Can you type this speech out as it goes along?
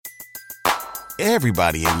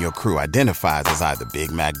Everybody in your crew identifies as either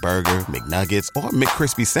Big Mac Burger, McNuggets, or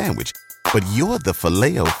McCrispy Sandwich. But you're the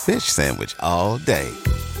Filet-O-Fish Sandwich all day.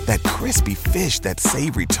 That crispy fish, that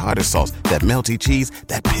savory tartar sauce, that melty cheese,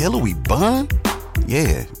 that pillowy bun.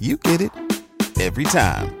 Yeah, you get it. Every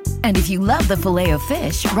time. And if you love the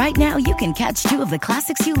Filet-O-Fish, right now you can catch two of the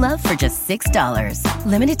classics you love for just $6.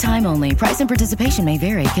 Limited time only. Price and participation may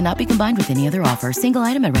vary. Cannot be combined with any other offer. Single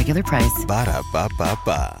item at regular price.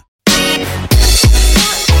 Ba-da-ba-ba-ba.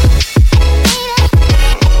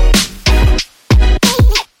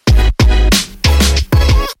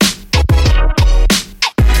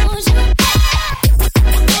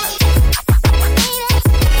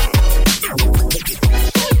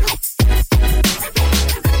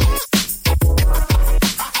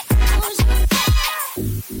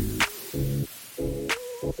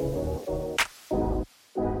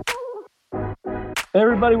 Hey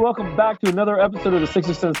everybody, welcome back to another episode of the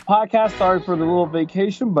Sixer Sense podcast. Sorry for the little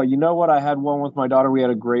vacation, but you know what? I had one with my daughter. We had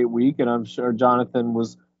a great week, and I'm sure Jonathan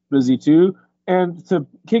was busy too. And to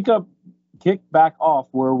kick back off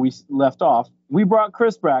where we left off, we brought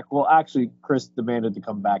Chris back. Well, actually, Chris demanded to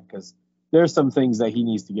come back because there's some things that he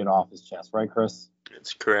needs to get off his chest, right, Chris?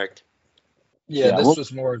 That's correct. Yeah, this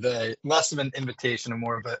was more of less of an invitation and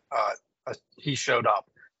more of a he showed up.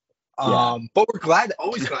 But we're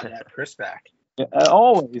always glad to have Chris back. Yeah,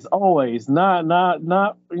 always.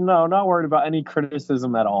 Not worried about any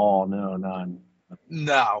criticism at all. No, none.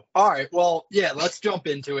 No. All right. Well, yeah, let's jump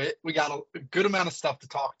into it. We got a good amount of stuff to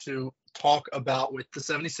talk about with the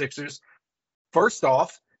 76ers. First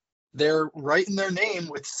off, they're writing their name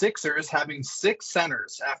with Sixers having 6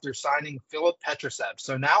 centers after signing Filip Petrusev.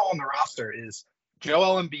 So now on the roster is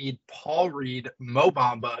Joel Embiid, Paul Reed, Mo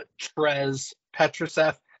Bamba, Trez,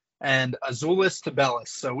 Petrusev, and Azuolas Tubelis.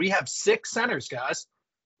 So we have 6 centers, guys.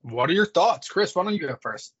 What are your thoughts? Chris, why don't you go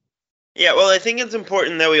first? Yeah, well, I think it's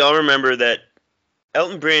important that we all remember that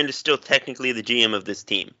Elton Brand is still technically the GM of this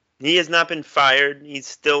team. He has not been fired. He's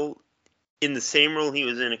still in the same role he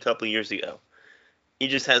was in a couple years ago. He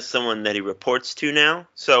just has someone that he reports to now.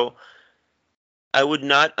 So I would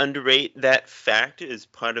not underrate that fact as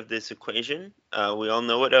part of this equation. We all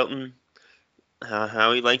know what Elton,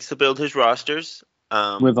 how he likes to build his rosters.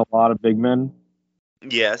 With a lot of big men.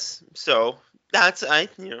 Yes, so that's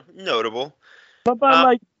notable. But I'll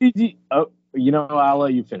let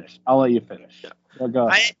you finish. Yeah. Go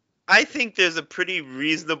ahead. I think there's a pretty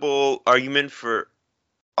reasonable argument for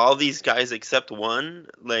all these guys except one.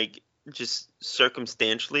 Like, just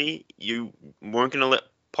circumstantially, you weren't going to let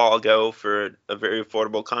Paul go for a very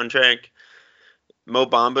affordable contract. Mo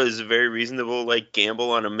Bamba is a very reasonable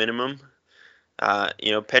gamble on a minimum.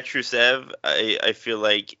 Petrusev, I feel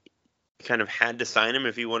like you kind of had to sign him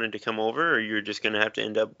if he wanted to come over, or you're just going to have to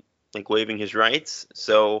end up waiving his rights.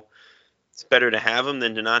 So it's better to have him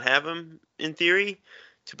than to not have him, in theory.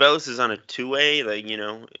 Tubelis is on a two-way,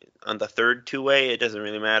 on the third two-way. It doesn't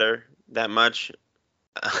really matter that much.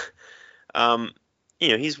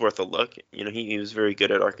 He's worth a look. He was very good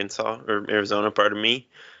at Arkansas or Arizona, pardon me.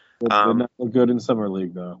 Did not look good in summer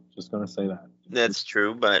league, though. Just going to say that. That's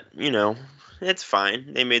true, but, it's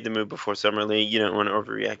fine. They made the move before Summer League. You don't want to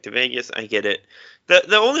overreact to Vegas. I get it.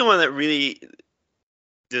 The only one that really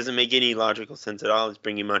doesn't make any logical sense at all is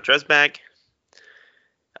bringing Montrez back.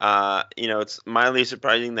 It's mildly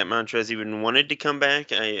surprising that Montrez even wanted to come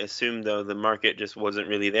back. I assume, though, the market just wasn't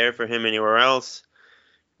really there for him anywhere else.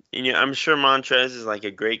 I'm sure Montrez is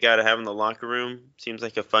a great guy to have in the locker room. Seems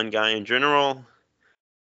like a fun guy in general.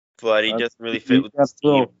 But he doesn't really fit with this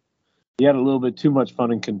team. He had a little bit too much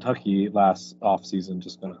fun in Kentucky last offseason.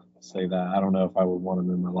 Just going to say that. I don't know if I would want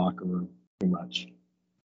him in my locker room too much.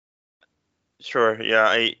 Sure.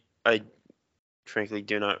 Yeah, I frankly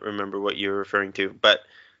do not remember what you're referring to. But,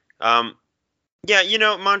 Montrez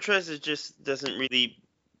just doesn't really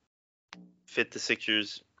fit the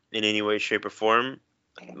Sixers in any way, shape, or form.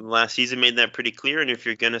 Last season made that pretty clear. And if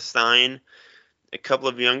you're going to sign a couple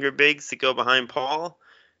of younger bigs to go behind Paul,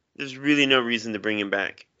 there's really no reason to bring him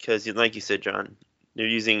back because, like you said, John, they're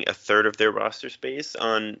using a third of their roster space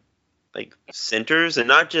on centers and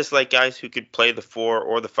not just guys who could play the 4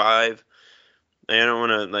 or the 5. I don't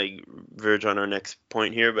want to verge on our next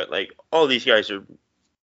point here, but all these guys are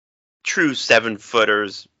true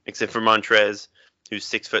 7-footers except for Montrez, who's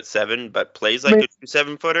 6'7", but plays like a true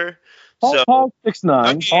 7-footer. Paul's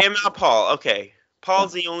 6'9". Okay, I'm not Paul. Okay,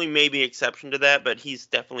 Paul's the only maybe exception to that, but he's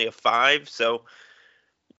definitely a 5. So.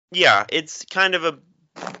 Yeah, it's kind of a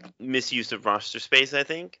misuse of roster space, I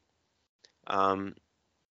think. I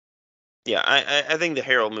think the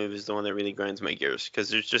Harrell move is the one that really grinds my gears because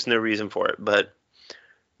there's just no reason for it. But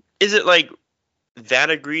is it that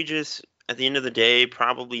egregious? at the end of the day,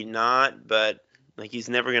 probably not. But like he's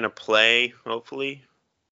never gonna play. Hopefully,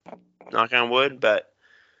 knock on wood. But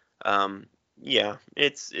yeah,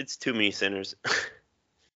 it's too many centers.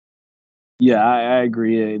 Yeah, I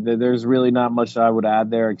agree. There's really not much I would add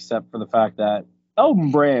there except for the fact that Elton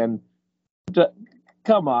Brand,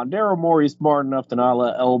 come on, Daryl Morey's smart enough to not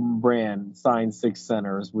let Elton Brand sign 6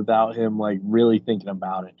 centers without him like really thinking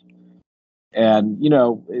about it. And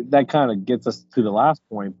that kind of gets us to the last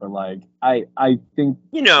point. But like, I think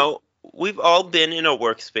We've all been in a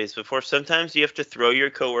workspace before. Sometimes you have to throw your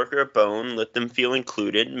coworker a bone, let them feel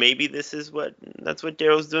included. Maybe that's what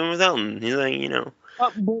Daryl's doing with Elton. He's like,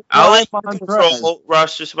 I'll let you control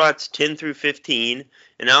roster spots 10 through 15,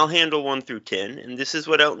 and I'll handle 1 through 10. And this is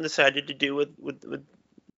what Elton decided to do with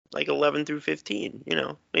like 11 through 15.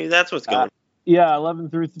 Maybe that's what's going on. Yeah, 11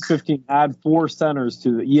 through 15. Add 4 centers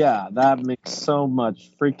to it. Yeah, that makes so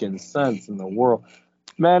much freaking sense in the world.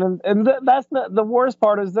 Man, and that's not the worst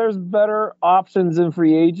part is there's better options in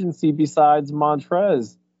free agency besides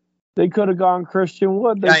Montrez. They could have gone Christian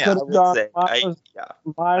Wood. They could have gone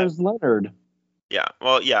Myers Leonard. Yeah,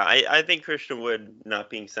 well, yeah, I think Christian Wood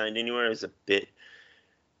not being signed anywhere is a bit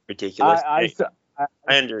ridiculous. I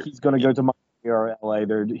understand. He's going to go to Miami or LA.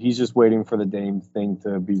 He's just waiting for the Dame thing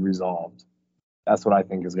to be resolved. That's what I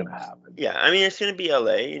think is going to happen. Yeah, I mean, it's going to be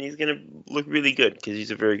LA, and he's going to look really good because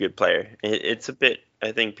he's a very good player. It's a bit,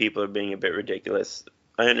 I think people are being a bit ridiculous.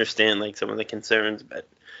 I understand, like, some of the concerns, but...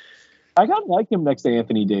 I kind of like him next to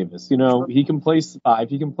Anthony Davis. He can play 5,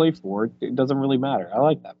 he can play 4. It doesn't really matter. I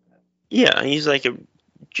like that. Yeah, he's like a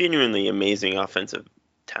genuinely amazing offensive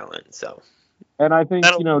talent, so... And I think,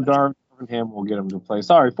 Darvin Ham will get him to play.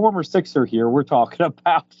 Sorry, former Sixer here. We're talking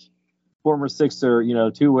about... Former Sixer,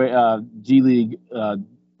 two-way G League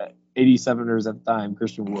 87ers at the time,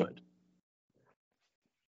 Christian Wood.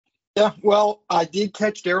 Yeah, well, I did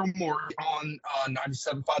catch Daryl Morey on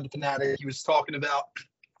 97.5 The Fanatic. He was talking about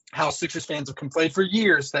how Sixers fans have complained for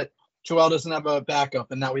years that Joel doesn't have a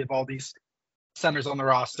backup, and now we have all these centers on the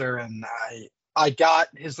roster. And I got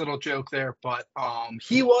his little joke there, but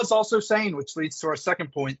he was also saying, which leads to our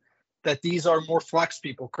second point, that these are more flex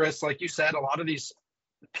people. Chris, like you said, a lot of these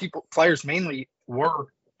players mainly were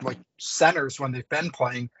like centers when they've been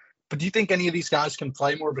playing. But do you think any of these guys can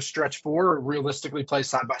play more of a stretch 4 or realistically play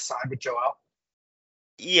side by side with Joel?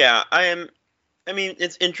 Yeah, I mean,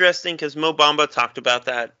 it's interesting because Mo Bamba talked about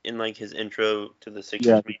that in like his intro to the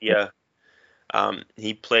Sixers media.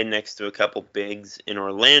 He played next to a couple bigs in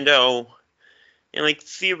Orlando, and like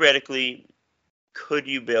theoretically, could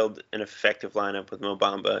you build an effective lineup with Mo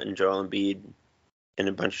Bamba and Joel Embiid and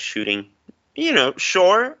a bunch of shooting?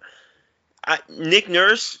 Sure. Nick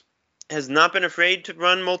Nurse has not been afraid to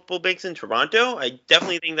run multiple bigs in Toronto. I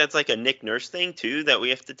definitely think that's like a Nick Nurse thing, too, that we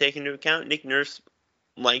have to take into account. Nick Nurse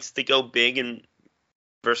likes to go big and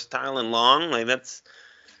versatile and long. Like, that's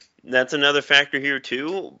another factor here,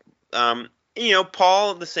 too.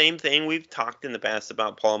 Paul, the same thing. We've talked in the past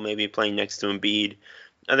about Paul maybe playing next to Embiid.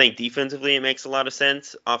 I think defensively it makes a lot of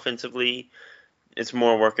sense. Offensively, it's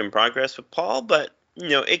more work in progress with Paul, but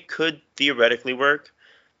it could theoretically work.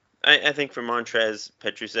 I think for Montrez,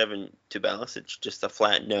 Petrusev, and Tubelis, it's just a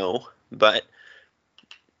flat no. But,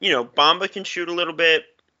 Bamba can shoot a little bit.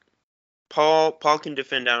 Paul can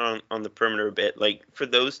defend out on the perimeter a bit. Like, for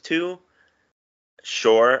those two,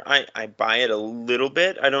 sure, I buy it a little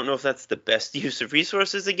bit. I don't know if that's the best use of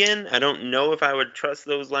resources again. I don't know if I would trust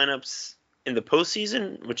those lineups in the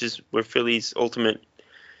postseason, which is where Philly's ultimate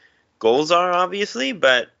goals are, obviously.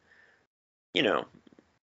 But,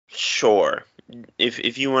 sure.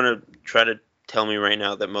 If you want to try to tell me right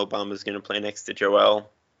now that Mo Bamba is going to play next to Joel,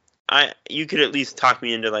 you could at least talk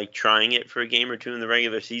me into like trying it for a game or two in the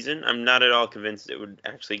regular season. I'm not at all convinced it would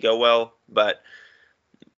actually go well, but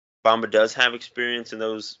Bamba does have experience in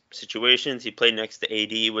those situations. He played next to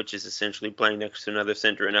AD, which is essentially playing next to another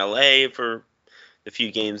center in LA for the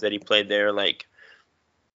few games that he played there. Like,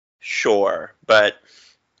 sure, but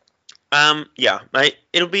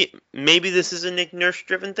it'll be, maybe this is a Nick Nurse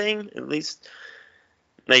driven thing, at least.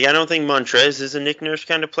 Like, I don't think Montrez is a Nick Nurse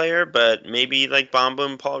kind of player, but maybe like Bamba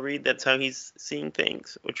and Paul Reed, that's how he's seeing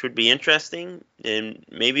things, which would be interesting and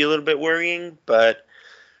maybe a little bit worrying. But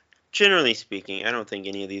generally speaking, I don't think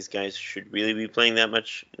any of these guys should really be playing that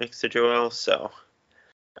much next to Joel, so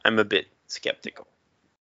I'm a bit skeptical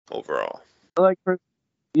overall. Like Chris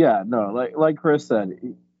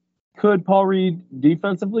said, could Paul Reed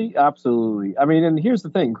defensively? Absolutely. I mean, and here's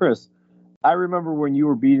the thing, Chris. I remember when you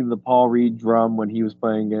were beating the Paul Reed drum when he was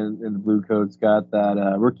playing in the Blue Coats, got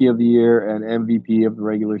that Rookie of the Year and MVP of the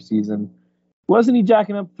regular season. Wasn't he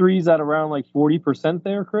jacking up threes at around like 40%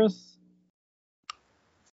 there, Chris?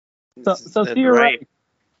 So theoretically,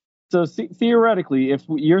 theoretically, if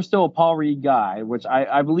you're still a Paul Reed guy, which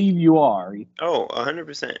I believe you are,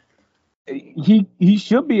 100%. he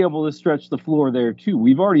should be able to stretch the floor there too.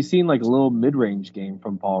 We've already seen like a little mid-range game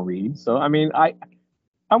from Paul Reed. So I mean,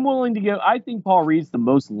 I'm willing to give. I think Paul Reed's the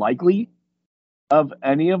most likely of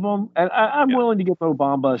any of them, and I'm willing to give Mo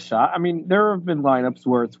Bamba a shot. I mean, there have been lineups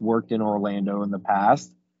where it's worked in Orlando in the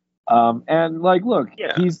past, and like, look,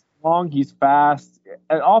 he's long, he's fast.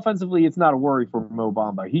 And offensively, it's not a worry for Mo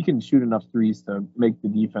Bamba. He can shoot enough threes to make the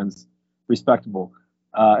defense respectable.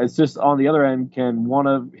 It's just on the other end, can one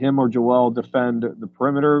of him or Joel defend the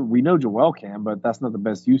perimeter? We know Joel can, but that's not the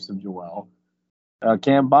best use of Joel.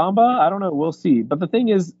 Can Bamba? I don't know. We'll see. But the thing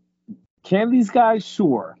is, can these guys?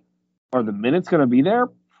 Sure. Are the minutes going to be there?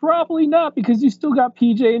 Probably not, because you still got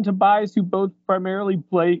PJ and Tobias who both primarily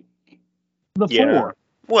play the four.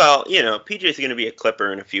 Well, PJ's going to be a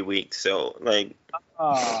Clipper in a few weeks, so like,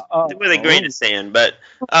 with a grain of sand. But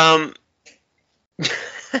well,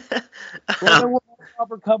 then we'll have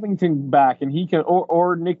Robert Covington back, and he can,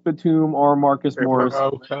 or Nick Batum or Marcus Morris,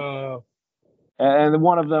 and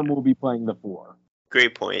one of them will be playing the four.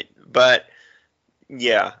 Great point, but.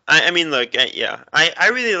 Yeah, I mean, look, I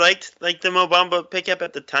really liked the Mo Bamba pickup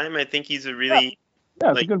at the time. I think he's a really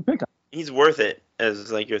it's a good pickup. He's worth it as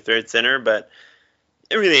like your third center, but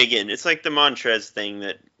really, again, it's like the Montrez thing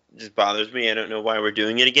that just bothers me. I don't know why we're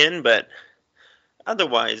doing it again, but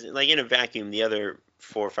otherwise, like in a vacuum, the other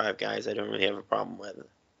 4 or 5 guys I don't really have a problem with.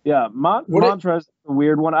 Yeah, Montrez is a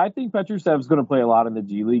weird one. I think Petrusev's going to play a lot in the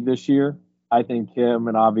G League this year. I think him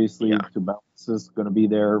and obviously Tobias is going to be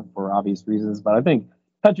there for obvious reasons, but I think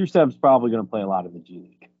Petrusev's probably going to play a lot in the G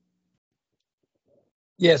League.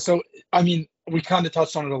 Yeah, so, I mean, we kind of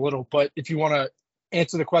touched on it a little, but if you want to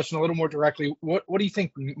answer the question a little more directly, what do you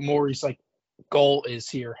think Morey's goal is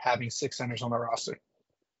here, having 6 centers on the roster?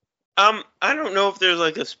 I don't know if there's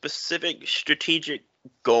like a specific strategic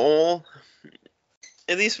goal.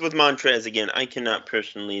 At least with Montrez, again, I cannot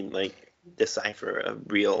personally decipher a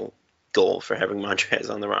real goal for having Montrez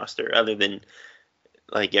on the roster, other than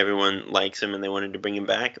like everyone likes him and they wanted to bring him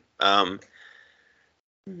back. I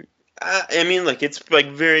mean, like, it's like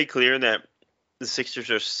very clear that the Sixers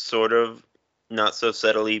are sort of not so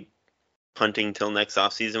subtly punting till next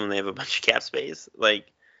offseason when they have a bunch of cap space.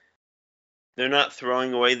 Like, they're not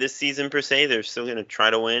throwing away this season per se. They're still going to try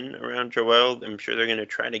to win around Joel. I'm sure they're going to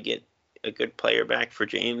try to get a good player back for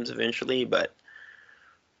James eventually, but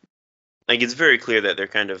like, it's very clear that they're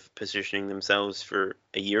kind of positioning themselves for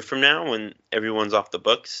a year from now when everyone's off the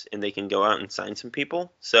books and they can go out and sign some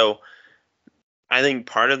people. So I think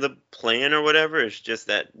part of the plan or whatever is just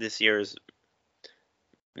that this year is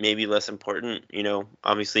maybe less important.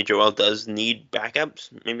 Obviously Joel does need backups,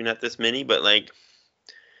 maybe not this many, but like,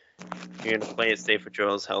 you're going to play it safe for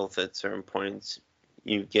Joel's health at certain points.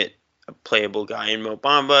 You get a playable guy in Mo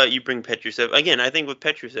Bamba. You bring Petrusev. Again, I think with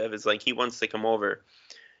Petrusev, it's like he wants to come over.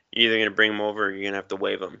 You're either going to bring him over or you're going to have to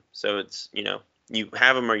waive him. So it's, you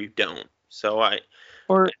have him or you don't. So I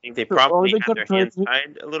think they probably have their hands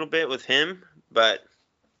tied a little bit with him. But,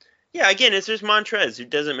 yeah, again, it's just Montrez who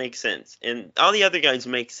doesn't make sense. And all the other guys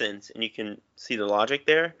make sense, and you can see the logic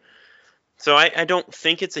there. So I don't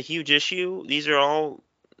think it's a huge issue. These are all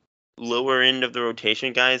lower end of the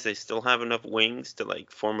rotation guys. They still have enough wings to,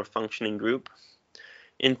 like, form a functioning group.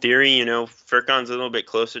 In theory, Furkan's a little bit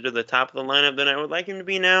closer to the top of the lineup than I would like him to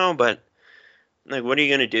be now, but like, what are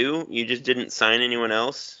you going to do? You just didn't sign anyone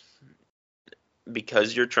else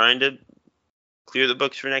because you're trying to clear the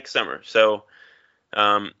books for next summer. So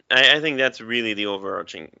I think that's really the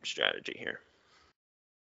overarching strategy here.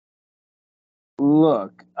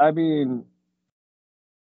 Look, I mean,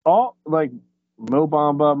 all like Mo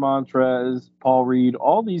Bamba, Montrez, Paul Reed,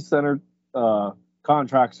 all these center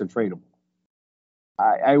contracts are tradable.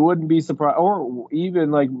 I wouldn't be surprised, or even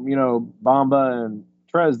like Bamba and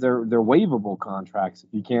Trez, they're waivable contracts if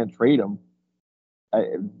you can't trade them.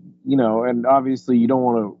 And obviously you don't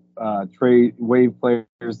want to waive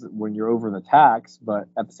players when you're over the tax, but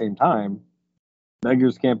at the same time,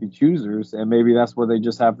 beggars can't be choosers, and maybe that's what they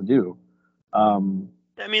just have to do. I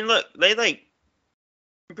mean, look, I'm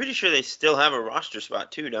pretty sure they still have a roster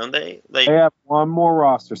spot too, don't they? They have one more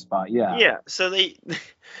roster spot, yeah. Yeah, so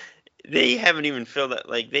they haven't even filled that.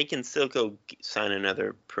 Like, they can still go sign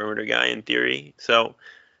another perimeter guy in theory. So,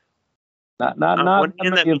 not that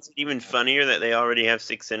makes it even funnier that they already have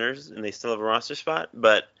 6 centers and they still have a roster spot.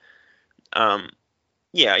 But,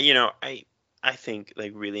 yeah, I think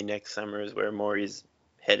like really next summer is where Morey's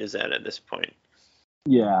head is at this point.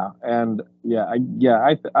 Yeah, and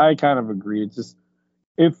I kind of agree.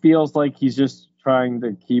 It feels like he's just trying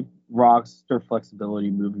to keep roster flexibility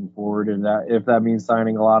moving forward, and that if that means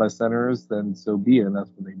signing a lot of centers, then so be it. And that's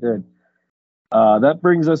what they did. That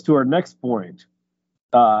brings us to our next point.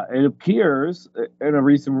 It appears in a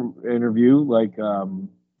recent interview, like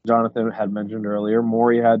Jonathan had mentioned earlier,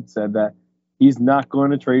 Morey had said that he's not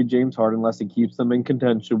going to trade James Harden unless he keeps them in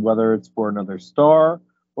contention, whether it's for another star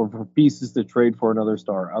or for pieces to trade for another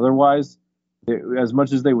star. Otherwise, as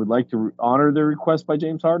much as they would like to honor their request by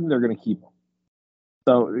James Harden, they're going to keep him.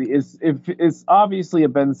 So it's obviously a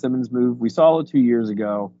Ben Simmons move. We saw it 2 years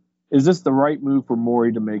ago. Is this the right move for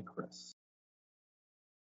Morey to make, Chris?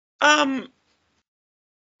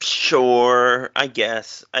 Sure, I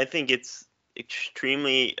guess. I think it's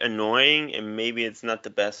extremely annoying, and maybe it's not the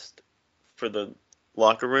best for the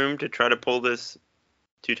locker room to try to pull this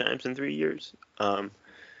 2 times in 3 years.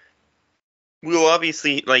 We'll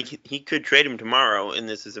obviously, he could trade him tomorrow, and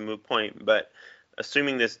this is a moot point, but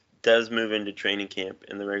assuming this does move into training camp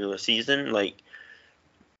in the regular season,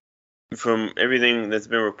 from everything that's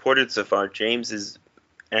been reported so far, James is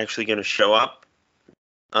actually going to show up,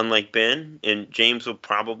 unlike Ben, and James will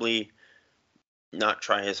probably not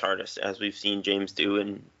try his hardest, as we've seen James do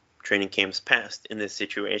in training camps past in this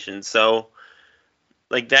situation. So,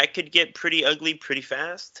 that could get pretty ugly pretty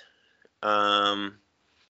fast.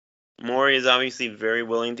 Morey is obviously very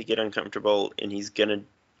willing to get uncomfortable, and he's going to,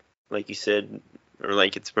 like you said, or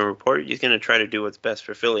like it's been reported, he's going to try to do what's best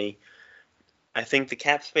for Philly. I think the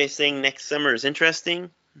cap space thing next summer is interesting,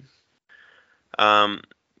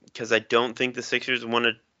 because I don't think the Sixers want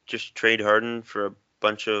to just trade Harden for a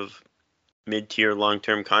bunch of mid-tier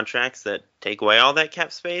long-term contracts that take away all that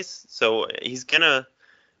cap space. So he's going to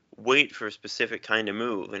wait for a specific kind of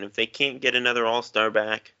move. And if they can't get another all-star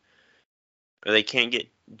back, or they can't get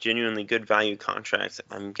genuinely good value contracts,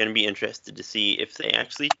 I'm going to be interested to see if they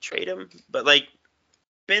actually trade him. But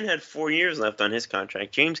Ben had 4 years left on his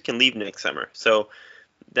contract. James can leave next summer. So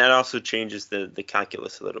that also changes the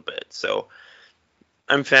calculus a little bit. So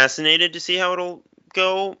I'm fascinated to see how it'll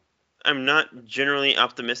go. I'm not generally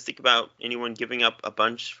optimistic about anyone giving up a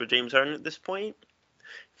bunch for James Harden at this point.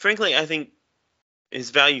 Frankly, I think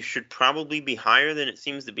his value should probably be higher than it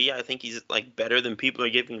seems to be. I think he's better than people are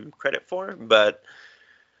giving him credit for. But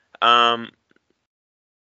if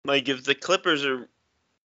the Clippers are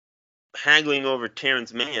haggling over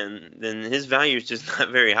Terrence Mann, then his value is just not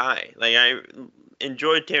very high. I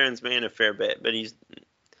enjoyed Terrence Mann a fair bit, but he's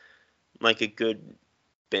a good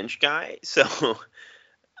bench guy. So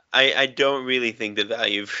I don't really think the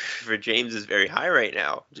value for James is very high right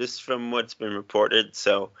now, just from what's been reported.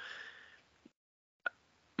 So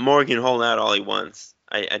Morey can hold out all he wants.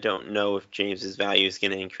 I don't know if James's value is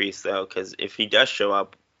going to increase, though, because if he does show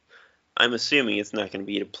up, I'm assuming it's not going to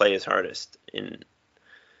be to play his hardest. And,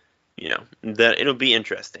 that it'll be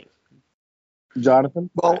interesting. Jonathan?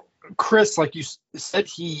 Well, Chris, like you said,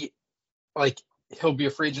 he'll be a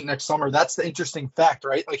free agent next summer. That's the interesting fact,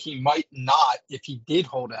 right? He might not if he did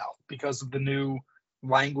hold out because of the new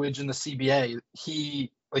language in the CBA. He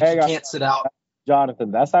can't sit out.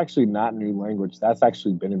 Jonathan, that's actually not new language. That's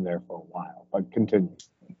actually been in there for a while. But continue.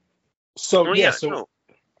 So no.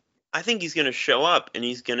 I think he's going to show up and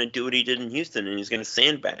he's going to do what he did in Houston and he's going to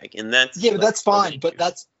sandbag, and that's that's fine. But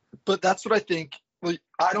that's what I think.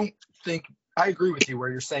 I agree with you where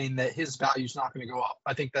you're saying that his value is not going to go up.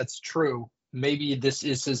 I think that's true. Maybe this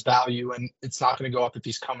is his value and it's not going to go up if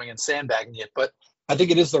he's coming and sandbagging it. But I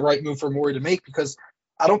think it is the right move for Morey to make, because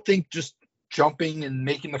I don't think just jumping and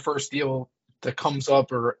making the first deal that comes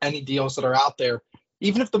up or any deals that are out there,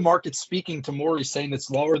 even if the market's speaking to Morey saying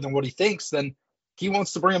it's lower than what he thinks, then he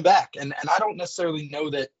wants to bring him back. And I don't necessarily know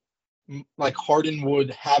that Harden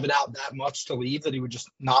would have it out that much to leave, that he would just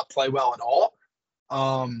not play well at all.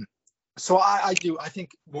 So I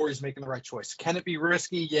think Morey's making the right choice. Can it be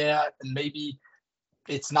risky? Yeah. And maybe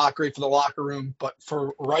it's not great for the locker room, but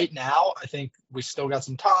for right now, I think we still got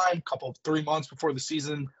some time, 3 months before the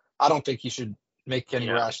season. I don't think he should make any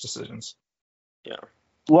rash decisions. Yeah.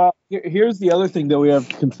 Well, here's the other thing that we have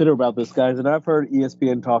to consider about this, guys, and I've heard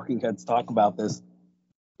ESPN talking heads talk about this.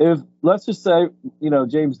 If, let's just say,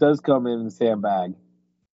 James does come in and sandbag,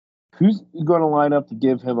 who's going to line up to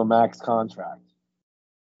give him a max contract?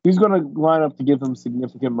 Who's going to line up to give him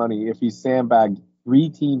significant money if he's sandbagged 3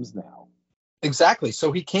 teams now? Exactly.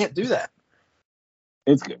 So he can't do that.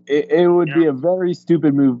 It would be a very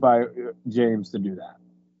stupid move by James to do that.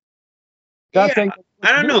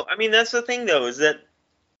 I don't know. I mean, that's the thing, though, is that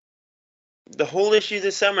the whole issue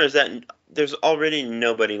this summer is that there's already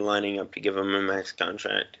nobody lining up to give him a max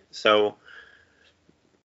contract. So,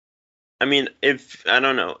 I mean, I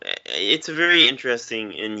don't know. It's a very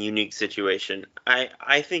interesting and unique situation.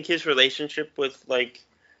 I think his relationship with,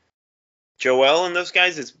 Joel and those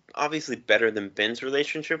guys is obviously better than Ben's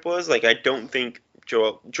relationship was. Like, I don't think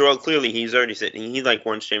Joel clearly, he's already said he like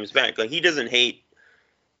wants James back. Like, he doesn't hate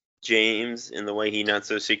James in the way he not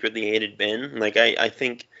so secretly hated Ben. Like, I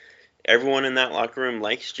think everyone in that locker room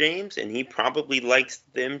likes James, and he probably likes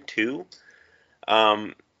them too.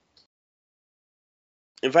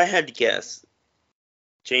 If I had to guess,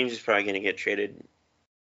 James is probably going to get traded,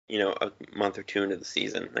 a month or two into the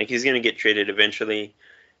season. Like, he's going to get traded eventually.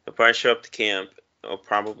 He'll probably show up to camp. It'll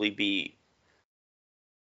probably be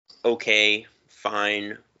okay,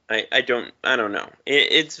 fine. I don't know.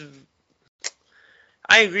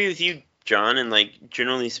 I agree with you, John, and like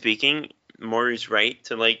generally speaking, Morey's right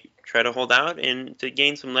to like try to hold out and to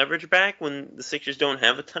gain some leverage back when the Sixers don't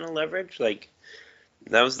have a ton of leverage. Like,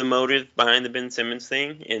 that was the motive behind the Ben Simmons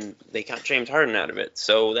thing, and they got James Harden out of it.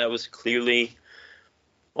 So that was clearly,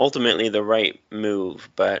 ultimately, the right move.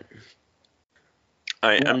 But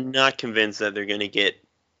I'm not convinced that they're going to get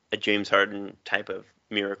a James Harden type of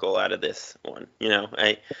miracle out of this one.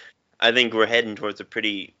 I think we're heading towards a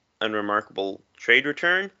pretty unremarkable trade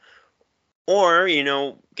return. Or,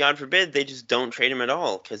 God forbid, they just don't trade him at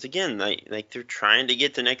all. Because, again, like they're trying to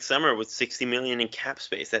get to next summer with $60 million in cap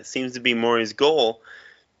space. That seems to be Morey's goal.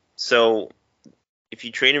 So if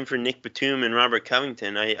you trade him for Nick Batum and Robert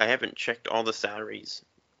Covington, I haven't checked all the salaries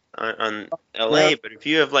on LA, but if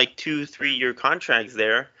you have like 2-3 year contracts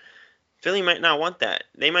there, Philly might not want that.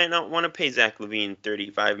 They might not want to pay Zach LaVine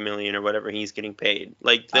 $35 million or whatever he's getting paid.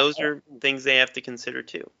 Like, those are things they have to consider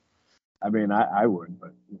too. I mean, I would,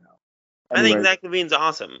 but Anyway. I think Zach LaVine's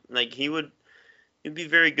awesome. Like, he'd be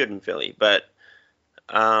very good in Philly, but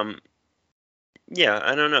yeah,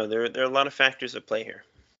 I don't know. There are a lot of factors at play here.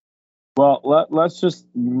 Well, let's just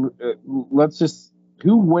who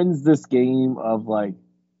wins this game of like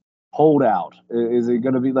holdout? Is it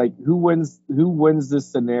going to be like who wins this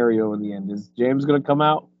scenario in the end? Is James going to come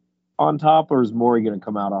out on top, or is Morey going to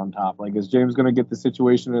come out on top? Like, is James going to get the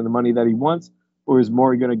situation and the money that he wants, or is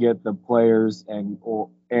Morey going to get the players and or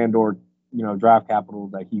draft capital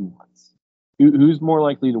that he wants? Who's more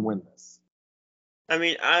likely to win this? I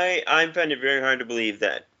mean, I find it very hard to believe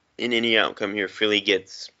that in any outcome here, Philly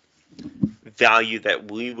gets value that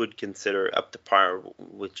we would consider up to par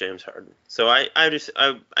with James Harden. So I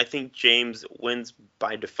think James wins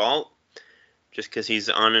by default, just because he's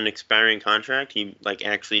on an expiring contract. He like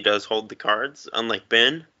actually does hold the cards, unlike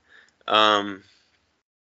Ben. So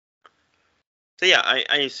yeah,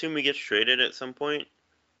 I assume he gets traded at some point.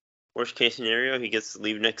 Worst case scenario, he gets to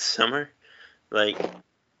leave next summer. Like,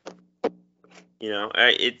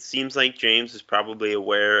 it seems like James is probably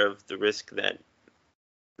aware of the risk that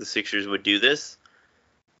the Sixers would do this.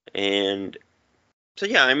 And so,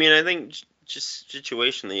 yeah, I mean, I think just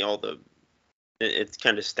situationally, it's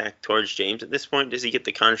kind of stacked towards James at this point. Does he get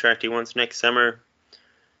the contract he wants next summer?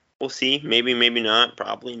 We'll see. Maybe not.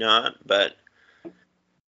 Probably not. But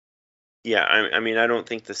yeah, I mean, I don't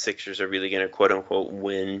think the Sixers are really going to quote unquote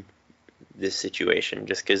win this situation,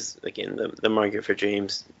 just because, again, the market for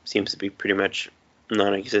James seems to be pretty much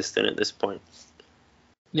non-existent at this point.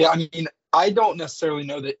 Yeah, I mean, I don't necessarily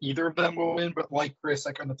know that either of them will win, but like Chris,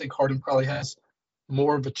 I kind of think Harden probably has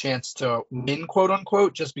more of a chance to win, quote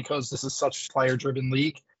unquote, just because this is such a player-driven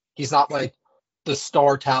league. He's not like the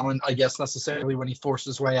star talent, I guess, necessarily when he forced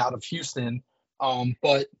his way out of Houston.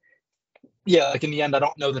 But yeah, like in the end, I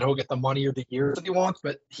don't know that he'll get the money or the years that he wants,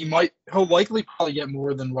 but he'll likely probably get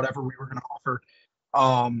more than whatever we were going to offer.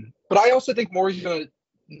 But I also think Morey's going to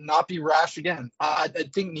not be rash again. I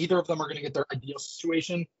think neither of them are going to get their ideal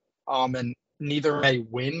situation, and neither may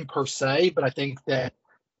win per se, but I think that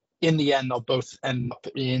in the end, they'll both end up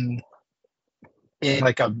in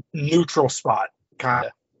like a neutral spot, kind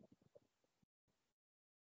of.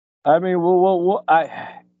 I mean, well,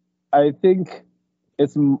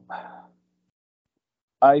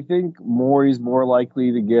 I think Morey's more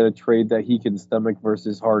likely to get a trade that he can stomach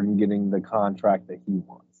versus Harden getting the contract that he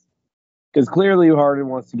wants. Because clearly Harden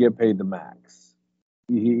wants to get paid the max.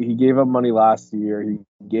 He gave up money last year. He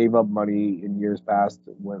gave up money in years past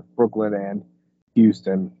with Brooklyn and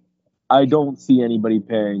Houston. I don't see anybody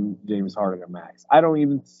paying James Harden a max. I don't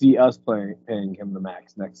even see us paying him the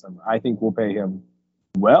max next summer. I think we'll pay him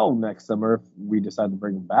well next summer if we decide to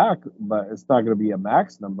bring him back, but it's not going to be a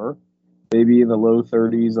max number. Maybe in the low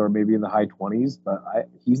 30s or maybe in the high 20s, but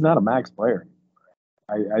he's not a max player.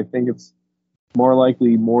 I think it's more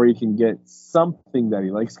likely Morey can get something that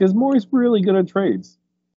he likes, because Morey's really good at trades.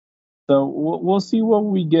 So we'll see what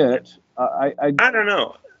we get. I don't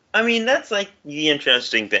know. I mean, that's like the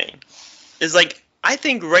interesting thing. Is like, I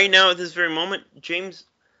think right now at this very moment, James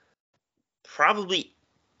probably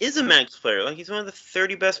is a max player. Like, he's one of the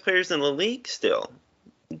 30 best players in the league still.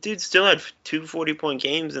 Dude still had 2 40-point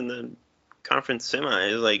games in the conference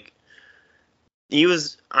semis. Like, he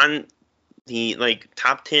was on the, like,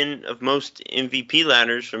 top 10 of most MVP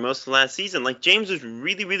ladders for most of last season. Like, James was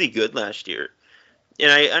really, really good last year. And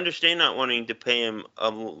I understand not wanting to pay him a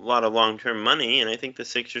lot of long-term money, and I think the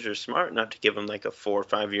Sixers are smart not to give him, like, a 4 or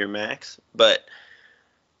 5 year max. But,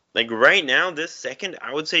 like, right now, this second,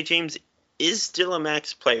 I would say James is still a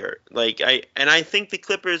max player. Like, I think the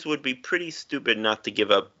Clippers would be pretty stupid not to give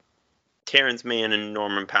up Terrence Mann and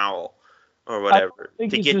Norman Powell or whatever to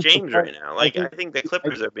get James right now. Like, I think the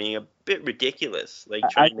Clippers are being a bit ridiculous, like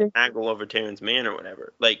trying to haggle over Terrence Mann or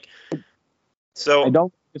whatever. Like, so I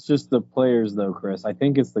don't think it's just the players though, Chris. I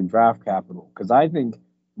think it's the draft capital, because I think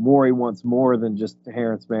Morey wants more than just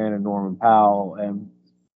Terrence Mann and Norman Powell and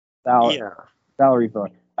salary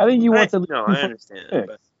filling. I think he wants at least I understand that,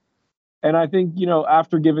 but. And I think,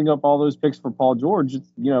 after giving up all those picks for Paul George,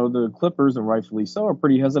 the Clippers, and rightfully so, are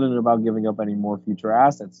pretty hesitant about giving up any more future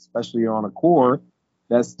assets, especially on a core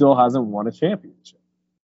that still hasn't won a championship.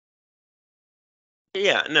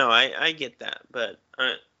 Yeah, no, I get that. But,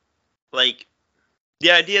 like,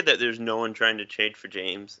 the idea that there's no one trying to trade for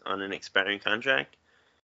James on an expiring contract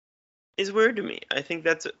is weird to me. I think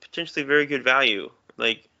that's a potentially very good value.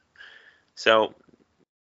 Like, so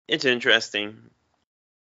it's interesting.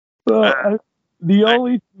 Well, the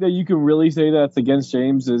only thing that you can really say that's against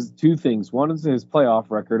James is two things. One is his playoff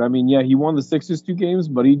record. I mean, yeah, he won the Sixers 2 games,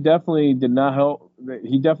 but he definitely did not help.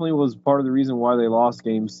 He definitely was part of the reason why they lost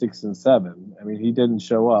games 6 and 7. I mean, he didn't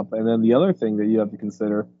show up. And then the other thing that you have to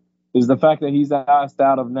consider is the fact that he's asked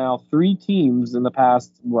out of now 3 teams in the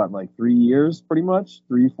past, 3 years, pretty much?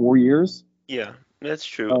 4 years? Yeah, that's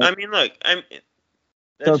true. I mean, look,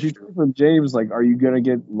 so if you trade for James, are you going to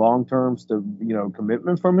get long-term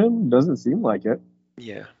commitment from him? Doesn't seem like it.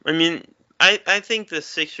 Yeah. I mean, I think the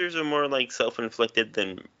Sixers are more like self-inflicted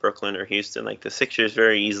than Brooklyn or Houston. Like, the Sixers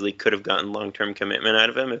very easily could have gotten long-term commitment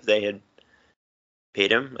out of him if they had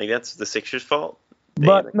paid him. Like, that's the Sixers' fault.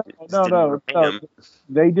 No.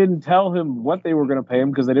 They didn't tell him what they were going to pay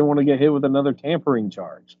him because they didn't want to get hit with another tampering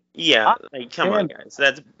charge. Yeah, come on, guys.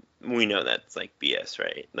 We know that's like BS,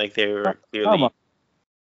 right? Like, they were clearly.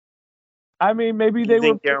 I mean, maybe they were.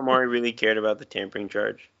 You think Daryl Morey really cared about the tampering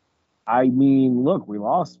charge? I mean, look, we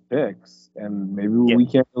lost picks, and maybe we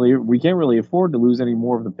can't really afford to lose any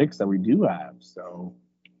more of the picks that we do have. So,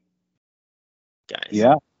 guys,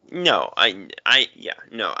 yeah, no, I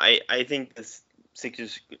think the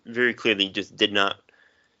Sixers very clearly just did not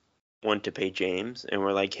want to pay James, and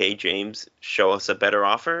we're like, hey, James, show us a better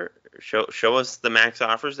offer, show us the max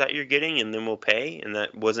offers that you're getting, and then we'll pay, and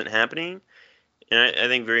that wasn't happening. And I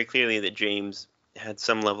think very clearly that James had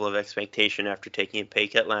some level of expectation after taking a pay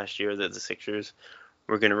cut last year that the Sixers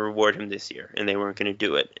were going to reward him this year, and they weren't going to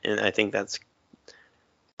do it. And I think that's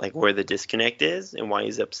like where the disconnect is and why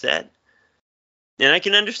he's upset. And I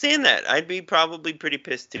can understand that. I'd be probably pretty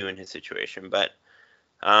pissed too in his situation, but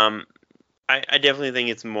I definitely think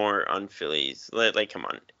it's more on Phillies. Like, come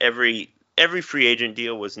on, every free agent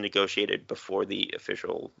deal was negotiated before the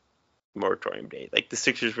official moratorium date. Like, the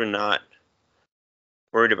Sixers were not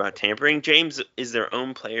worried about tampering. James is their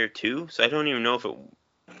own player too, so I don't even know if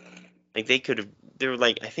they were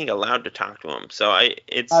like, I think, allowed to talk to him. So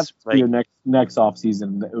it's like your next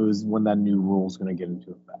offseason. It was when that new rule is going to get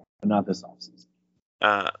into effect, but not this offseason.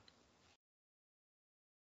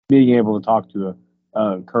 Being able to talk to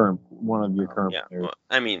one of your current players. Well,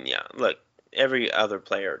 I mean, yeah. Look, every other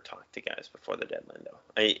player talked to guys before the deadline, though.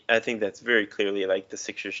 I think that's very clearly like the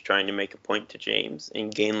Sixers trying to make a point to James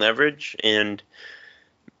and gain leverage, and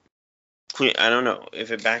I don't know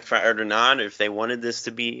if it backfired or not, or if they wanted this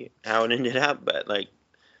to be how it ended up, but like,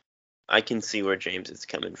 I can see where James is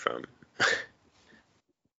coming from.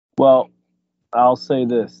 Well, I'll say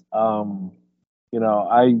this. I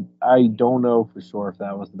don't know for sure if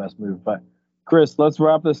that was the best move, but Chris, let's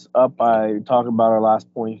wrap this up by talking about our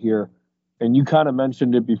last point here. And you kind of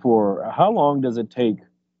mentioned it before. How long does it take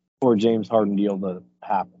for a James Harden deal to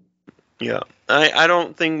happen? Yeah, I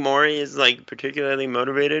don't think Morey is like particularly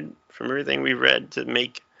motivated from everything we've read to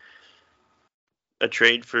make a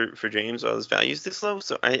trade for James while his value's this low.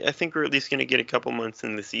 So I think we're at least going to get a couple months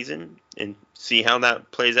in the season and see how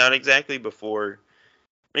that plays out exactly before,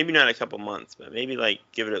 maybe not a couple months, but maybe like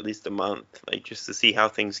give it at least a month, like just to see how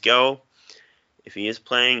things go. If he is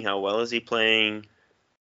playing, how well is he playing?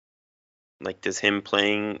 Like, does him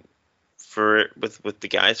playing with the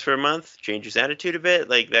guys for a month change his attitude a bit,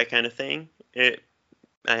 like that kind of thing?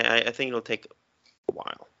 I think it'll take a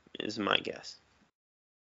while, is my guess.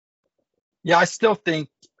 Yeah, I still think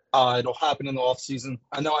It'll happen in the offseason.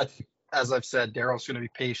 I know, as I've said, Daryl's going to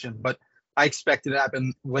be patient, but I expect it to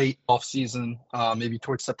happen late offseason, maybe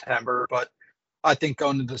towards September. But I think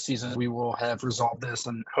going into the season, we will have resolved this,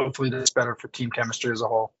 and hopefully that's better for team chemistry as a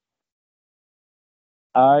whole.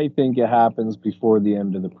 I think it happens before the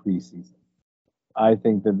end of the preseason. I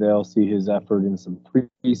think that they'll see his effort in some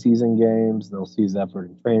preseason games. They'll see his effort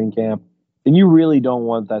in training camp. And you really don't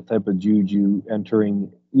want that type of juju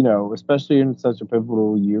entering, especially in such a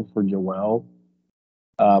pivotal year for Joel.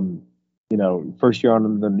 First year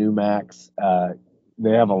on the new max.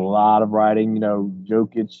 They have a lot of riding.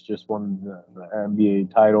 Jokic just won the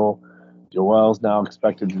NBA title. Joel's now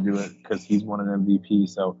expected to do it because he's won an MVP.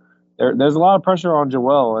 So there's a lot of pressure on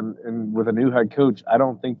Joel. And with a new head coach, I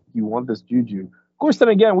don't think you want this juju. Of course, then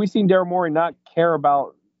again, we've seen Daryl Morey not care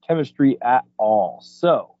about chemistry at all.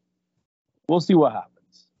 So we'll see what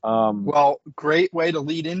happens. Well, great way to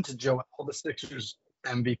lead into Joel, the Sixers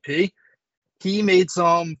MVP. He made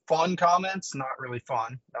some fun comments, not really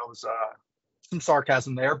fun. That was some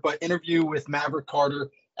sarcasm there, but interview with Maverick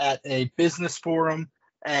Carter at a business forum.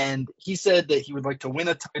 And he said that he would like to win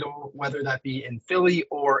a title, whether that be in Philly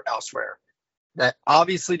or elsewhere. That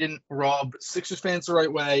obviously didn't rub Sixers fans the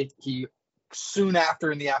right way. He soon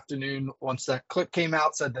after in the afternoon, once that clip came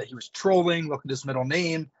out, said that he was trolling, look at his middle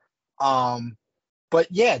name. But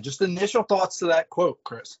yeah, just initial thoughts to that quote,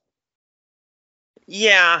 Chris.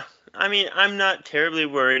 Yeah, I mean, I'm not terribly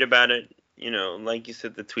worried about it. Like you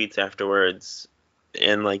said, the tweets afterwards.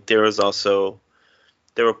 And, there was also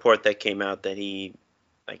the report that came out that he,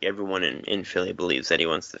 everyone in Philly believes that he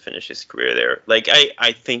wants to finish his career there.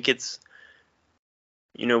 I think it's,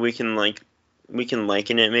 we can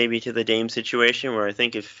liken it maybe to the Dame situation, where I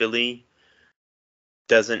think if Philly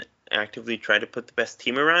doesn't actively try to put the best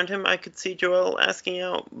team around him, I could see Joel asking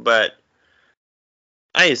out. But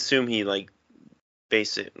I assume he, on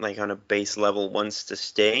a base level, wants to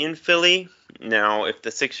stay in Philly. Now, if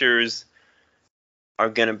the Sixers are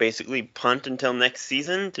going to basically punt until next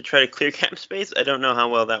season to try to clear cap space, I don't know how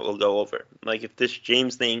well that will go over. If this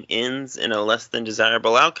James thing ends in a less than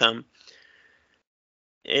desirable outcome,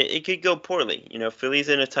 it could go poorly. Philly's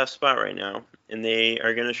in a tough spot right now, and they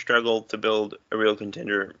are going to struggle to build a real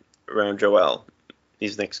contender around Joel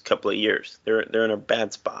these next couple of years. They're in a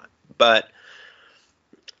bad spot. But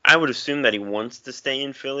I would assume that he wants to stay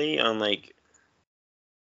in Philly on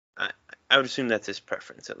I would assume that's his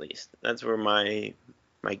preference, at least. That's where my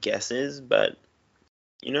guess is. But,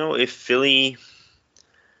 if Philly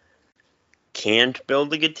can't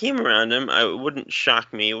build a good team around him, it wouldn't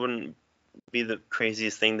shock me. It wouldn't be the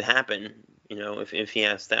craziest thing to happen, if he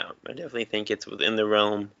asked out. I definitely think it's within the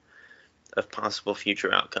realm of possible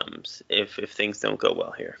future outcomes if things don't go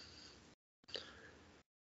well here.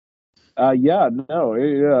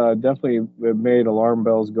 Definitely it made alarm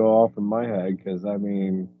bells go off in my head because,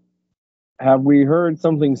 have we heard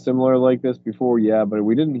something similar like this before? Yeah, but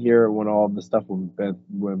we didn't hear it when all the stuff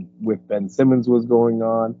with Ben Simmons was going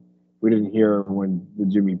on. We didn't hear it when the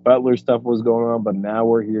Jimmy Butler stuff was going on, but now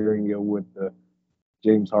we're hearing it with the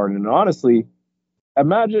James Harden. And honestly,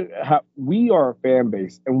 imagine how we are a fan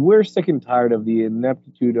base, and we're sick and tired of the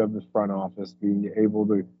ineptitude of the front office being able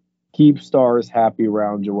to keep stars happy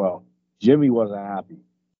around Joel. Jimmy wasn't happy.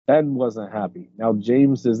 Ben wasn't happy. Now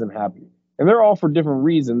James isn't happy. And they're all for different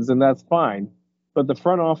reasons, and that's fine. But the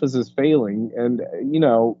front office is failing. And,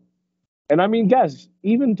 guys,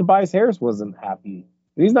 even Tobias Harris wasn't happy.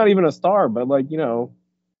 And he's not even a star, but,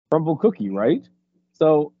 crumble cookie, right?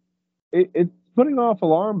 So it's putting off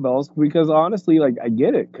alarm bells because, honestly, I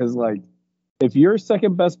get it. Because, if you're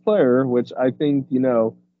second best player, which I think,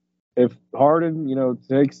 if Harden,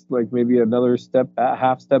 takes maybe another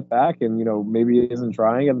half step back and, maybe isn't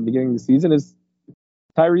trying at the beginning of the season, is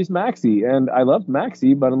Tyrese Maxey. And I love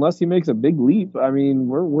Maxey, but unless he makes a big leap,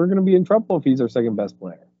 we're going to be in trouble if he's our second best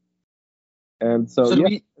player. And so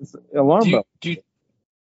it's alarm bell. Do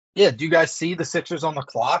you guys see the Sixers on the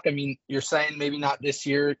clock? You're saying maybe not this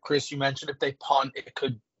year. Chris, you mentioned if they punt, it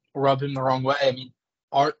could rub him the wrong way.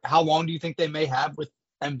 How long do you think they may have with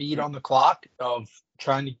Embiid on the clock of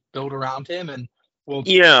trying to build around him? And will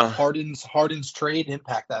Harden's trade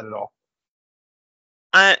impact that at all?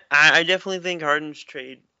 I definitely think Harden's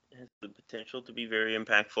trade has the potential to be very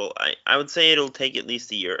impactful. I would say it'll take at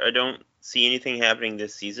least a year. I don't see anything happening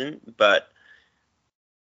this season, but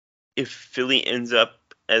if Philly ends up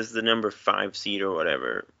as the number 5 seed or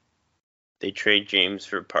whatever, they trade James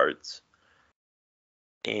for parts,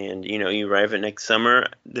 and you arrive at next summer,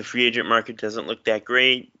 the free agent market doesn't look that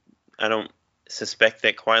great. I don't suspect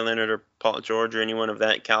that Kawhi Leonard or Paul George or anyone of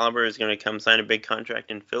that caliber is going to come sign a big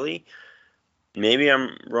contract in Philly. Maybe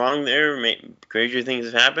I'm wrong there. Crazier things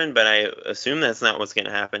have happened, but I assume that's not what's going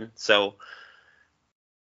to happen. So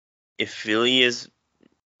if Philly is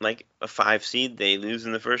like a 5 seed, they lose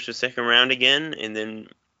in the first or second round again, and then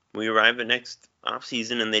we arrive at next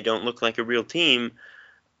offseason and they don't look like a real team,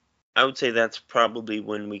 I would say that's probably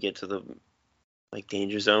when we get to the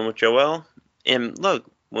danger zone with Joel. And look,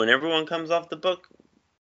 when everyone comes off the book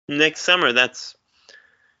next summer, that's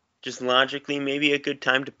just logically maybe a good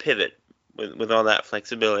time to pivot with all that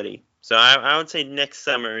flexibility. So I would say next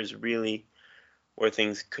summer is really where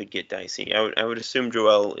things could get dicey. I would assume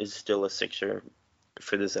Joel is still a Sixer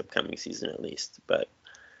for this upcoming season at least. But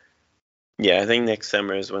yeah, I think next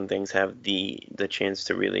summer is when things have the chance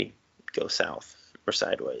to really go south or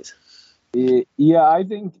sideways. Yeah, I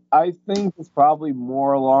think it's probably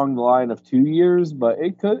more along the line of 2 years, but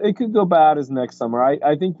it could go bad as next summer.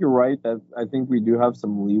 I think you're right that I think we do have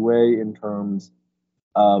some leeway in terms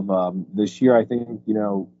of this year. I think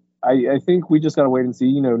I think we just got to wait and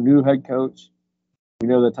see. New head coach. We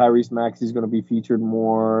know that Tyrese Maxey is going to be featured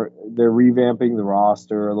more. They're revamping the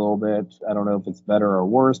roster a little bit. I don't know if it's better or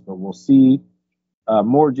worse, but we'll see.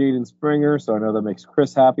 More Jaden Springer, so I know that makes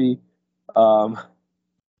Chris happy.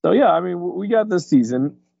 So, yeah, I mean, we got this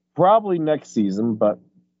season, probably next season, but,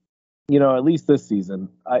 at least this season.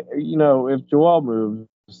 If Joel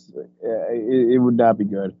moves, it would not be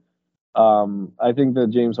good. I think that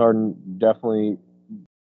James Harden definitely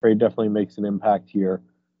makes an impact here.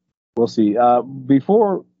 We'll see.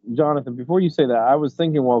 Before you say that, I was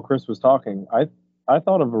thinking while Chris was talking, I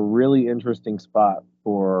thought of a really interesting spot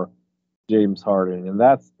for James Harden, and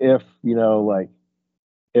that's if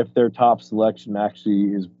their top selection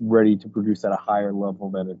actually is ready to produce at a higher level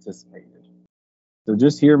than anticipated. So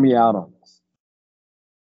just hear me out on this.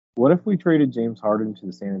 What if we traded James Harden to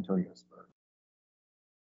the San Antonio Spurs?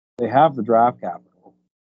 They have the draft capital.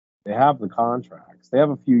 They have the contracts. They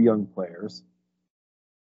have a few young players.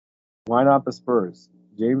 Why not the Spurs?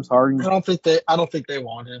 James Harden. I don't think they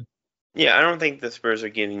want him. Yeah, I don't think the Spurs are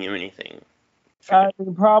giving him anything.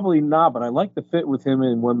 Probably not, but I like the fit with him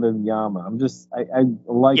and Wembanyama. I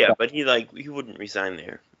like. Yeah, that. but he wouldn't resign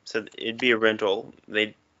there, so it'd be a rental.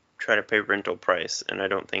 They'd try to pay rental price, and I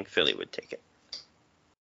don't think Philly would take it.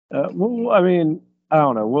 Well, I mean, I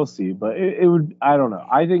don't know. We'll see, but it would. I don't know.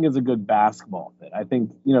 I think it's a good basketball fit. I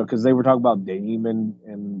think because they were talking about Dame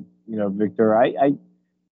and Victor. I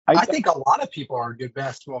think a lot of people are a good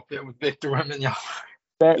basketball fit with Victor Wembanyama.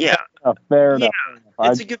 Fair enough.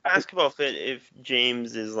 It's a good basketball fit if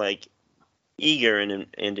James is eager and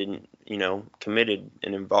committed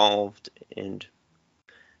and involved.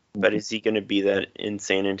 But is he going to be that in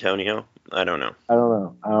San Antonio? I don't know.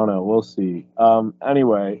 We'll see.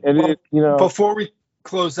 Anyway, before we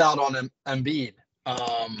close out on Embiid,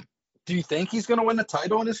 do you think he's going to win the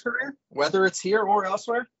title in his career, whether it's here or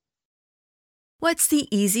elsewhere? What's the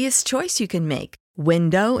easiest choice you can make?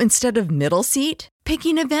 Window instead of middle seat?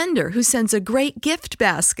 Picking a vendor who sends a great gift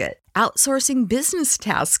basket? Outsourcing business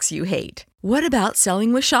tasks you hate? What about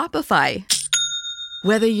selling with Shopify?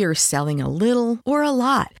 Whether you're selling a little or a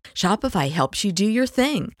lot, Shopify helps you do your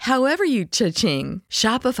thing, however you cha-ching.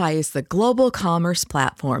 Shopify is the global commerce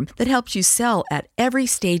platform that helps you sell at every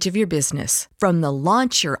stage of your business. From the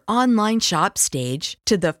launch your online shop stage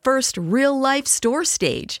to the first real-life store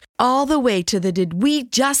stage, all the way to the did we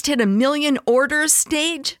just hit 1 million orders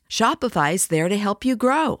stage. Shopify's there to help you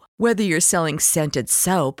grow. Whether you're selling scented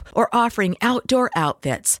soap or offering outdoor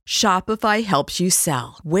outfits, Shopify helps you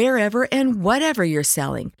sell. Wherever and whatever you're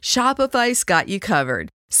selling, Shopify's got you covered.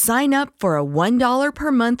 Sign up for a $1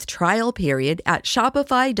 per month trial period at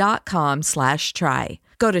shopify.com/try.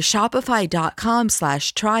 Go to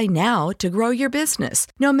shopify.com/try now to grow your business,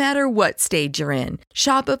 no matter what stage you're in.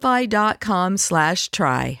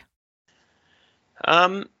 Shopify.com/try.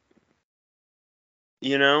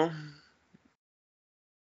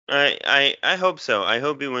 I hope so. I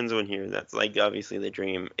hope he wins one here. That's obviously the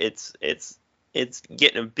dream. It's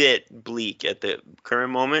getting a bit bleak at the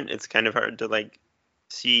current moment. It's kind of hard to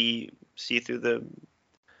see through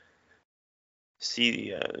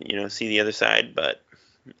see the other side, but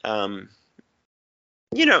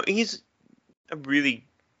he's a really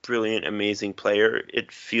brilliant, amazing player.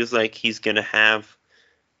 It feels like he's gonna have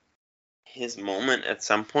his moment at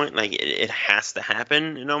some point. It has to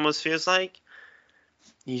happen. It almost feels like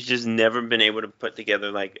he's just never been able to put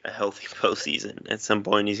together a healthy postseason. At some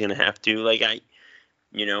point, he's gonna have to. I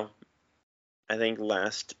think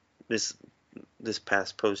this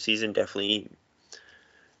past postseason definitely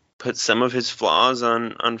put some of his flaws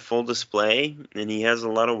on full display, and he has a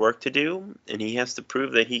lot of work to do, and he has to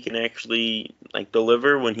prove that he can actually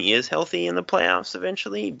deliver when he is healthy in the playoffs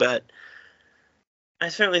eventually. But I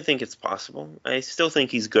certainly think it's possible. I still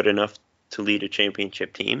think he's good enough to lead a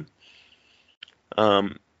championship team.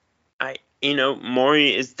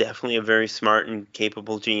 Morey is definitely a very smart and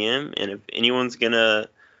capable GM, and if anyone's gonna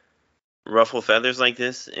ruffle feathers like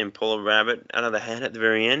this and pull a rabbit out of the hat at the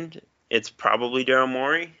very end, it's probably Daryl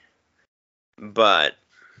Morey. But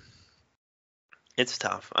it's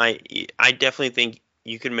tough. I definitely think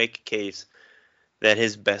you could make a case that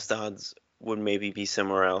his best odds would maybe be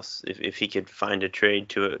somewhere else if he could find a trade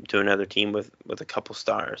to another team with a couple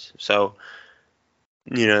stars. So,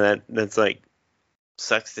 that's like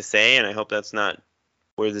sucks to say, and I hope that's not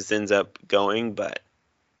where this ends up going, but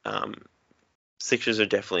Sixers are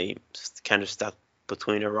definitely kind of stuck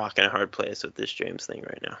between a rock and a hard place with this James thing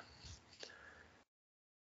right now.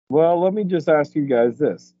 Well, let me just ask you guys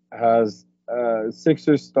this. Has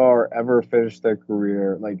Sixers star ever finished their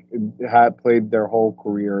career, had played their whole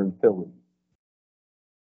career in Philly?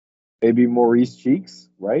 Maybe Maurice Cheeks,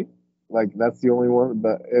 right? That's the only one.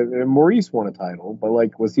 But and Maurice won a title, but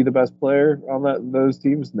was he the best player on those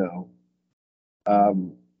teams? No.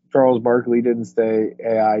 Charles Barkley didn't stay.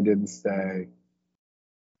 AI didn't stay.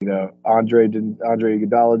 Andre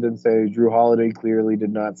Iguodala didn't stay. Drew Holiday clearly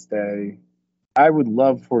did not stay. I would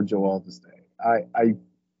love for Joel to stay.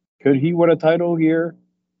 Could he win a title here?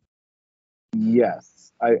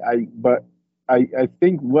 Yes. But I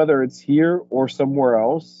think whether it's here or somewhere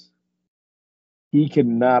else, he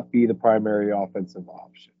cannot be the primary offensive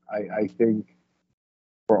option. I think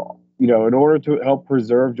in order to help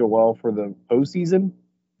preserve Joel for the postseason,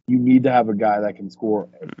 you need to have a guy that can score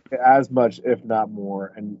as much, if not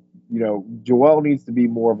more. And, Joel needs to be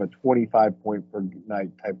more of a 25-point per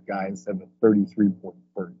night type guy instead of a 33-point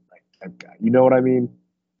per night type guy. You know what I mean?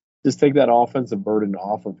 Just take that offensive burden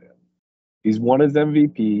off of him. He's won his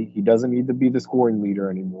MVP. He doesn't need to be the scoring leader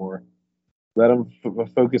anymore. Let him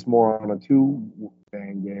focus more on a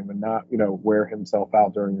two-man game and not, wear himself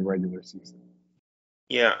out during the regular season.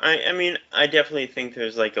 Yeah, I definitely think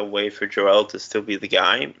there's a way for Joel to still be the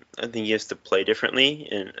guy. I think he has to play differently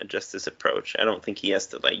and adjust his approach. I don't think he has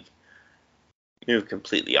to move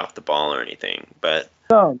completely off the ball or anything. But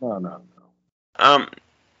no.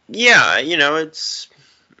 Yeah, it's.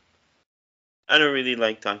 I don't really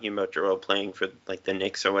like talking about Joel playing for the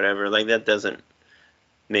Knicks or whatever. That doesn't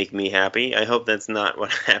make me happy. I hope that's not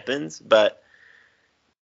what happens, but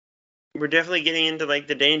we're definitely getting into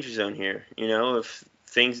the danger zone here. If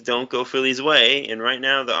things don't go Philly's way, and right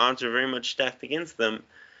now the odds are very much stacked against them,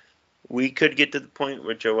 we could get to the point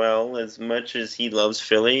where Joel, as much as he loves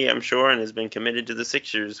Philly, I'm sure, and has been committed to the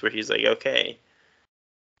Sixers, where he's okay,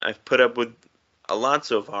 I've put up with a lot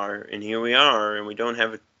so far, and here we are, and we don't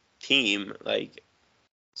have a team.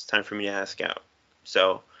 It's time for me to ask out.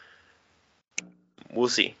 So we'll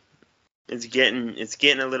see. It's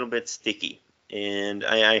getting a little bit sticky. And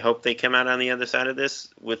I hope they come out on the other side of this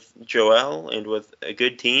with Joel and with a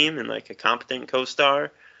good team and a competent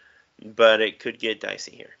co-star, but it could get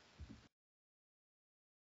dicey here.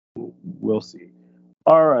 We'll see.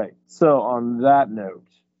 All right. So on that note,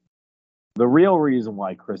 the real reason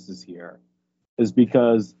why Chris is here is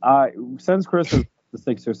because since Chris is the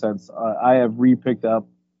Sixers, I have repicked up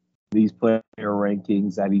these player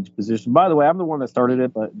rankings at each position. By the way, I'm the one that started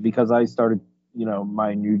it, but because I started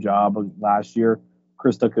my new job last year,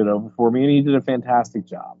 Chris took it over for me, and he did a fantastic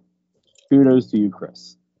job. Kudos to you,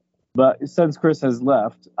 Chris. But since Chris has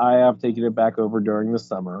left, I have taken it back over during the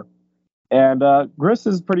summer. And Chris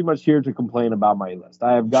is pretty much here to complain about my list.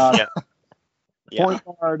 I have got point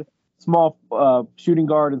guard, small shooting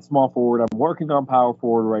guard, and small forward. I'm working on power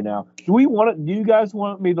forward right now. Do you guys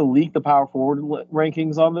want me to leak the power forward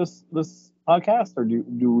rankings on this podcast, or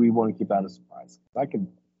do we want to keep that a surprise? I can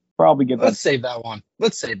probably get that. Let's save that one.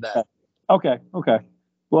 Let's save that. Okay.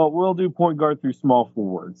 Well, we'll do point guard through small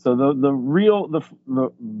forward. So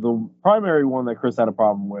the primary one that Chris had a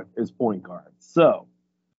problem with is point guard. So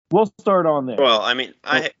we'll start on there. Well,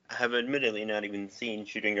 I have admittedly not even seen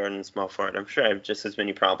shooting guard and small forward. I'm sure I have just as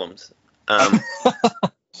many problems.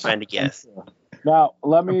 Trying to guess. Now,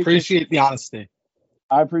 let me appreciate the honesty.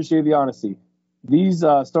 I appreciate the honesty. These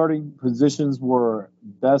starting positions were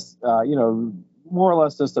best, more or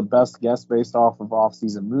less just a best guess based off of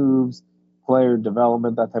offseason moves, player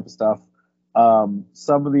development, that type of stuff.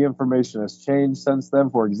 Some of the information has changed since then.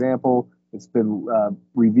 For example, it's been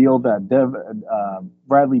revealed that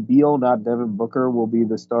Bradley Beal, not Devin Booker, will be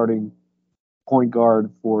the starting point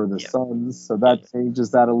guard for the Suns. So that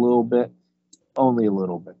changes that a little bit. Only a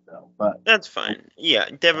little bit, though. But that's fine. Yeah,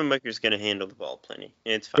 Devin Booker's going to handle the ball plenty.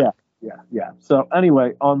 It's fine. Yeah. So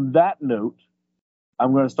anyway, on that note,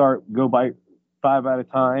 I'm going to go by 5 at a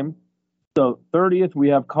time. So 30th, we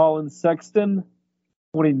have Colin Sexton.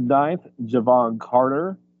 29th, Javon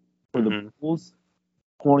Carter for the Bulls.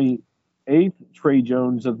 28th, Trey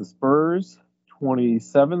Jones of the Spurs.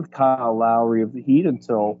 27th, Kyle Lowry of the Heat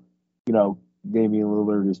until, Damian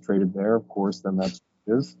Lillard is traded there. Of course, then that's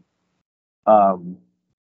what it is.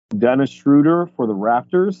 Dennis Schroeder for the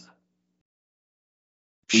Raptors.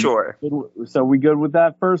 Sure. So we good with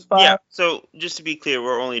that first 5? Yeah. So just to be clear,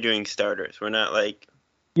 we're only doing starters. We're not like.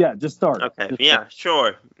 Yeah, just start. Okay. Just start.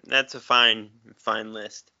 Sure. That's a fine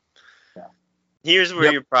list. Yeah. Here's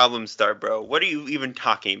where your problems start, bro. What are you even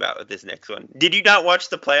talking about with this next one? Did you not watch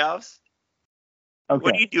the playoffs? Okay.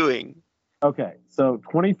 What are you doing? Okay. So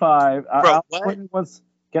 25. Bro, what?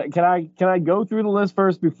 Can I go through the list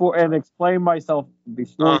first before and explain myself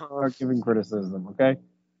before I start giving criticism? Okay.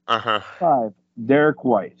 5. Derek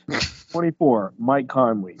White. 24. Mike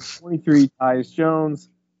Conley. 23. Tyus Jones.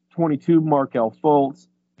 22. Markelle Fultz.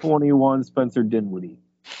 21. Spencer Dinwiddie.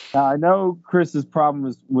 Now, I know Chris's problem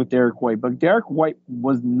is with Derek White, but Derek White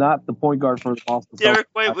was not the point guard for the Boston Celtics. Derek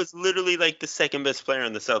White was literally like the second best player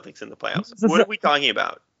in the Celtics in the playoffs. What are we talking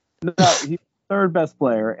about? No, he's the third best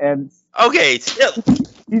player. And okay, still.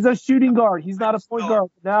 He's a shooting guard. He's not a point guard.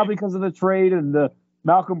 Now because of the trade and the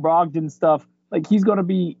Malcolm Brogdon stuff, like he's gonna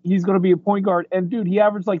be a point guard. And dude, he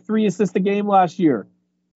averaged like 3 assists a game last year.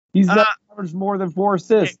 He's not averaged more than 4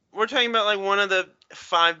 assists. We're talking about like one of the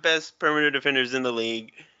 5 best perimeter defenders in the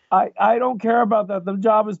league. I don't care about that. The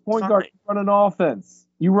job is point guard. You run an offense.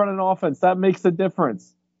 You run an offense. That makes a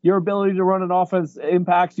difference. Your ability to run an offense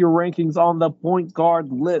impacts your rankings on the point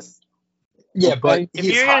guard list. Yeah, but if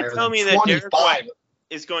you're going to tell me that Derek White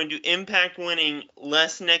is going to impact winning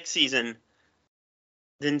less next season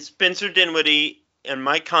than Spencer Dinwiddie and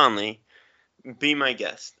Mike Conley, be my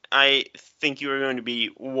guest. I think you are going to be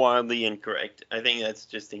wildly incorrect. I think that's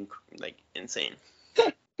just insane.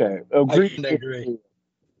 Okay, I agree.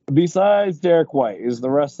 Besides Derek White, is the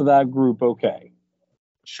rest of that group okay?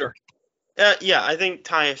 Sure. Yeah, I think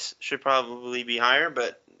Tyus should probably be higher,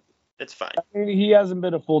 but it's fine. I mean, he hasn't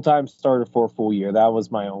been a full-time starter for a full year. That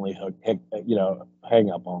was my only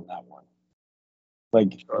hang up on that one.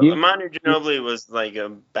 Like, Manu Ginobili was like a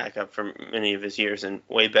backup for many of his years and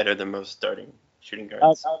way better than most starting shooting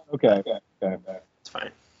guards. Okay. It's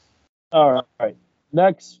fine. All right.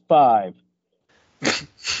 Next 5.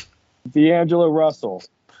 D'Angelo Russell.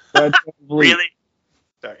 Really?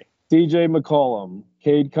 Sorry. CJ McCollum,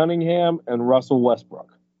 Cade Cunningham, and Russell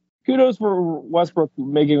Westbrook. Kudos for Westbrook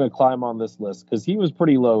making a climb on this list because he was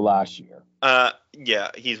pretty low last year.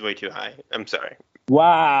 Yeah, he's way too high. I'm sorry.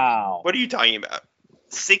 Wow. What are you talking about?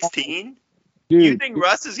 16? Dude, you think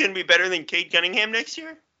Russ is going to be better than Cade Cunningham next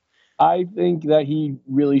year? I think that he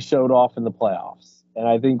really showed off in the playoffs. And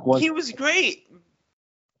I think he was great.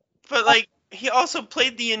 But, he also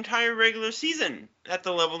played the entire regular season at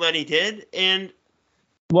the level that he did. And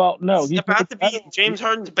he's about to be James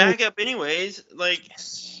Harden's backup anyways.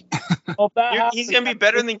 He's going to be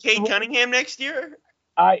better than Cade Cunningham next year?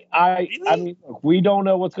 I mean, look, we don't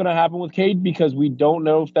know what's going to happen with Cade because we don't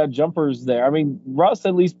know if that jumper is there. I mean, Russ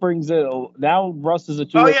at least brings it. Now Russ is a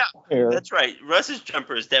two-way player. That's right. Russ's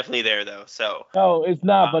jumper is definitely there, though. So no, it's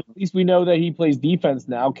not. But at least we know that he plays defense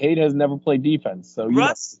now. Cade has never played defense, so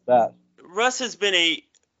Russ has been a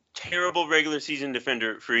terrible regular season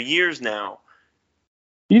defender for years now.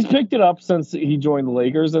 He's picked it up since he joined the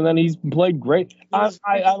Lakers, and then he's played great. I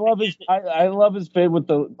love his fit with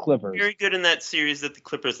the Clippers. Very good in that series that the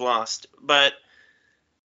Clippers lost. But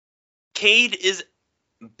Cade is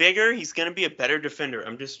bigger. He's going to be a better defender.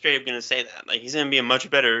 I'm just straight up going to say that. He's going to be a much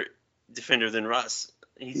better defender than Russ.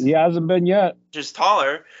 He hasn't been yet. Just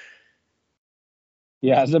taller. He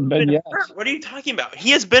hasn't been yet. What are you talking about?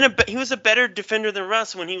 He was a better defender than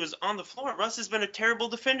Russ when he was on the floor. Russ has been a terrible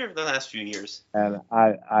defender the last few years. And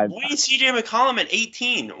why is CJ McCollum at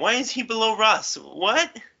 18? Why is he below Russ?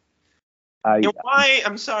 What? Why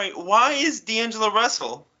is D'Angelo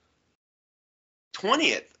Russell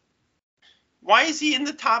 20th? Why is he in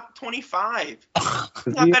the top 25?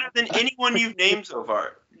 He's not better than anyone you've named so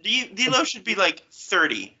far. D'Lo should be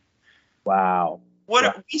 30. Wow.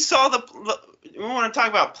 We saw we want to talk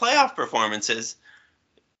about playoff performances.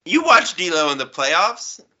 You watched D'Lo in the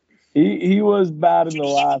playoffs. He was bad in the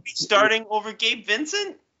last. Be starting over Gabe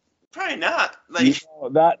Vincent? Probably not.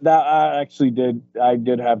 That I actually did. I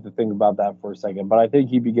did have to think about that for a second, but I think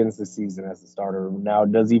he begins the season as a starter. Now,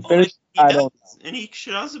 does he finish? I don't know. And he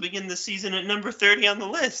should also begin the season at number 30 on the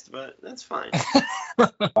list, but that's fine.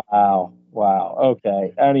 Wow.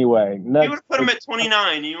 Okay. Anyway, next. You would put him at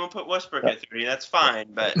 29. You would put Westbrook at 30. That's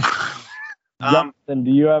fine, but. Jonathan,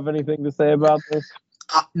 do you have anything to say about this?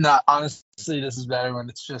 No, honestly, this is better when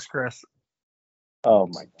it's just Chris. Oh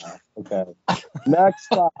my God. Okay. Next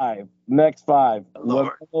five.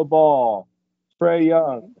 Lord. LaMelo Ball, Trae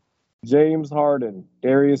Young, James Harden,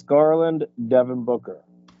 Darius Garland, Devin Booker.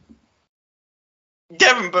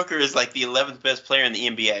 Devin Booker is like the 11th best player in the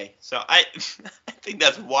NBA, so I think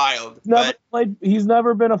that's wild. He's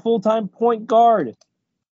never been a full-time point guard.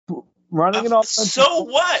 Running an offense. So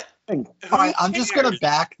what? All right, I'm just gonna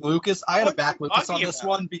back Lucas. I had to back Lucas on this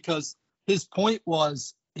one because his point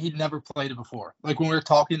was he'd never played it before. Like when we were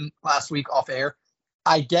talking last week off air,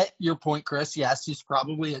 I get your point, Chris. Yes, he's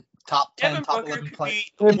probably a top 10, Devin top Booker 11 could player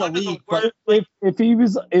be in the one of the league. worst. But if he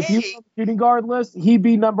was on the shooting guard list, he'd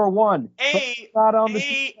be number one. We know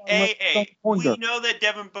that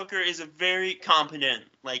Devin Booker is a very competent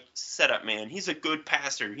setup man. He's a good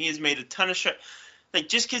passer. He has made a ton of shots. Like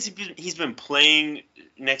just because he's been playing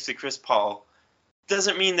next to Chris Paul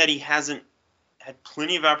doesn't mean that he hasn't had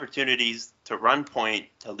plenty of opportunities to run point,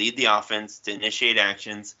 to lead the offense, to initiate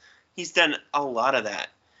actions. He's done a lot of that.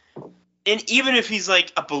 And even if he's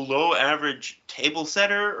like a below average table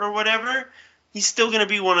setter or whatever, he's still going to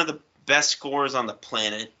be one of the best scorers on the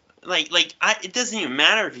planet. It doesn't even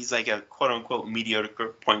matter if he's like a quote unquote mediocre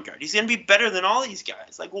point guard. He's going to be better than all these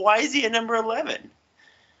guys. Like, why is he at number 11?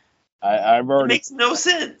 It makes no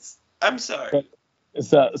sense. I'm sorry.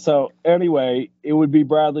 So anyway, it would be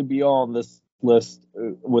Bradley Beal on this list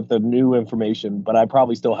with the new information, but I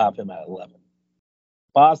probably still have him at 11,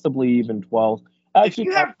 possibly even 12. Actually, if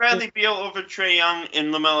you have Bradley Beal over Trae Young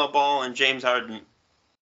and LaMelo Ball and James Harden,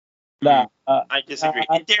 I disagree.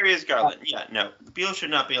 And Darius Garland, no, Beal should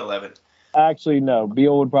not be 11. Actually, no,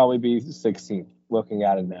 Beal would probably be 16th. Looking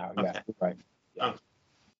at it now, okay. Yeah, right. Yeah.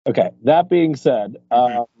 Okay. That being said,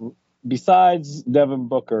 besides Devin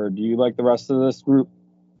Booker, do you like the rest of this group?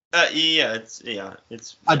 I do. Yes.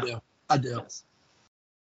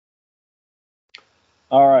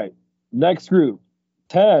 All right. Next group.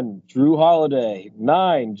 10, Drew Holiday.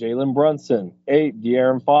 9, Jalen Brunson. 8,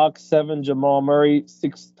 De'Aaron Fox. 7, Jamal Murray.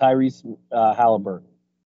 6, Tyrese Halliburton.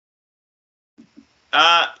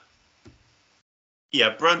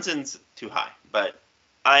 Brunson's too high, but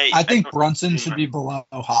I think Brunson should be below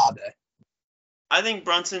Holiday. I think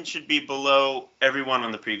Brunson should be below everyone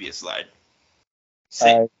on the previous slide.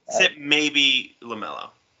 Except maybe LaMelo.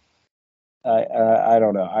 I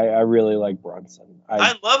don't know. I really like Brunson.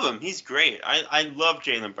 I love him. He's great. I love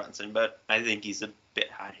Jalen Brunson, but I think he's a bit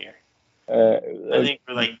hot here. I think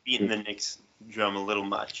we're beating the Knicks drum a little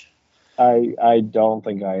much. I don't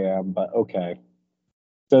think I am, but okay.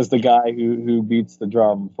 Says the guy who beats the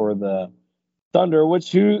drum for the Thunder,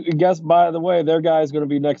 guess by the way, their guy is going to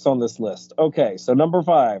be next on this list. Okay, so number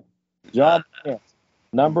 5, John Morant.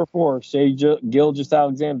 Number 4, Shai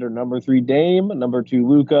Gilgeous-Alexander. Number 3, Dame. Number 2,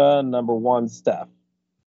 Luka. Number 1, Steph.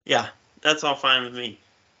 Yeah, that's all fine with me.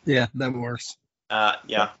 Yeah, that works.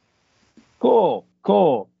 Yeah. Cool.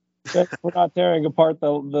 Thanks for not tearing apart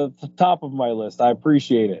the top of my list. I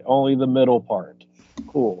appreciate it. Only the middle part.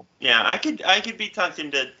 Cool. Yeah, I could be talked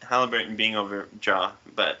into Halliburton being over Ja,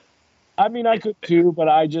 but I mean I could too, but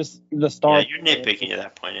the start. Yeah, you're nitpicking at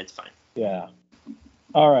that point. It's fine. Yeah.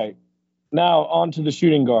 All right. Now on to the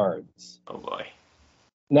shooting guards. Oh boy.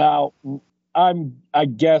 Now I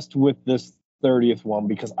guessed with this 30th one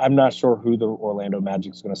because I'm not sure who the Orlando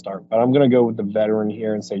Magic's going to start, but I'm going to go with the veteran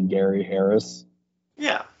here and say Gary Harris.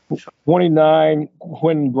 Yeah. 29,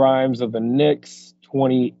 Quentin Grimes of the Knicks.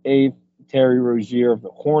 28th, Terry Rozier of the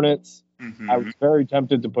Hornets. Mm-hmm. I was very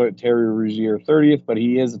tempted to put Terry Rozier 30th, but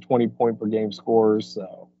he is a 20-point per game scorer,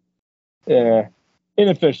 so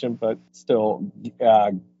inefficient, but still.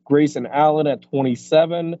 Grayson Allen at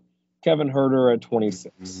 27, Kevin Huerter at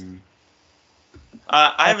 26. Mm-hmm.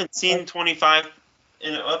 I haven't seen 25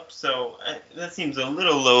 up, so that seems a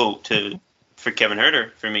little low for Kevin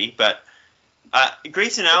Huerter for me, but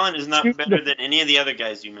Grayson Allen is not better than any of the other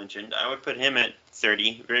guys you mentioned. I would put him at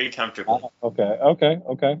 30 very comfortably. Okay.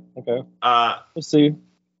 We'll see.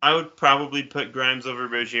 I would probably put Grimes over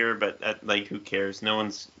Rozier, but who cares? No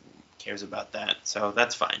one cares about that, so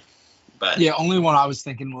that's fine. But yeah, only one I was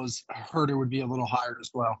thinking was Huerter would be a little higher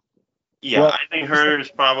as well. Yeah, I think Huerter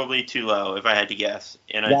is probably too low if I had to guess,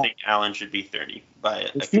 and I think Allen should be 30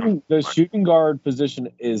 by the shooting guard position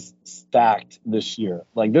is stacked this year.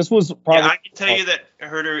 This was probably. Yeah, I can tell you that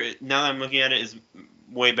Huerter, now that I'm looking at it, is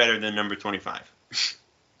way better than number 25.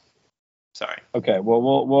 Sorry. Okay,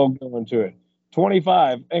 well we'll go into it.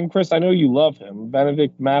 25, and Chris, I know you love him,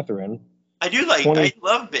 Benedict Mathurin. I do I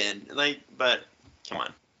love Ben, but come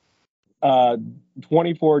on.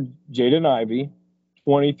 24, Jaden Ivey.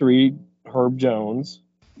 23, Herb Jones.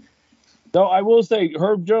 Though I will say,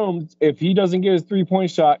 Herb Jones, if he doesn't get his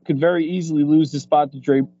 3-point shot, could very easily lose his spot to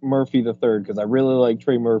Trey Murphy III, because I really like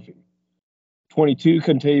Trey Murphy. 22,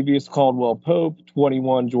 Contavious Caldwell Pope.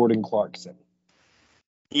 21, Jordan Clarkson.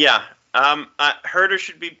 Yeah. Herder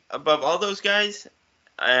should be above all those guys.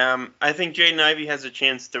 I think Jaden Ivey has a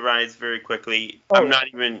chance to rise very quickly. I'm not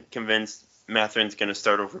even convinced Matherin's going to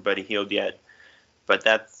start over Buddy Hield yet, but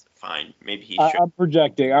that's fine. Maybe he should. I'm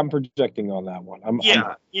projecting on that one.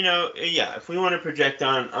 If we want to project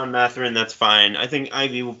on Matherin, that's fine. I think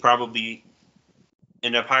Ivy will probably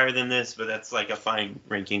end up higher than this, but that's like a fine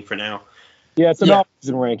ranking for now. Yeah, it's an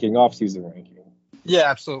off-season ranking. Yeah,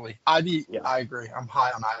 absolutely. Ivy, yeah. I agree. I'm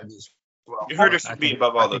high on Ivy as well. Herder should be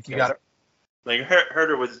above all those guys. Like,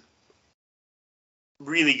 Herder was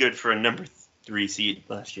really good for a number 3 seed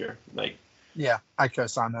last year. Like, yeah, I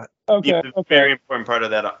co-sign that. Okay. Very important part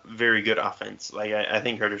of that very good offense. Like, I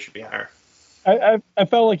think Herder should be higher. I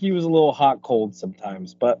felt like he was a little hot cold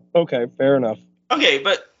sometimes, but okay, fair enough. Okay,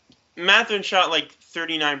 but Matherin shot like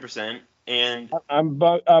 39%, and I'm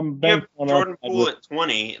Jordan Poole at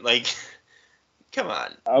 20. Like, come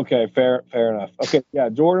on. Okay, fair enough. Okay, yeah,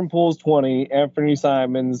 Jordan Poole's 20. Anthony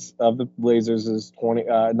Simons of the Blazers is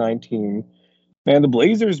 19. Man, the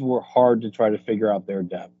Blazers were hard to try to figure out their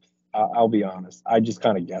depth. I'll be honest. I just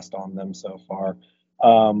kind of guessed on them so far.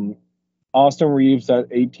 Austin Reeves at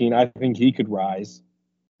 18. I think he could rise.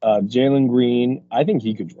 Jalen Green, I think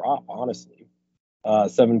he could drop, honestly.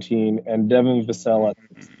 17. And Devin Vassell at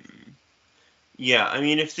 16. Yeah, I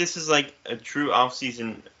mean, if this is like a true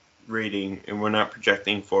offseason rating and we're not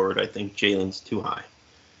projecting forward, I think Jalen's too high.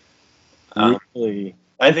 Really?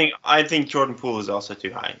 I think Jordan Poole is also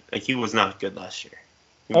too high. Like, he was not good last year.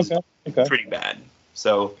 He was pretty bad.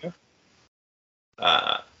 So,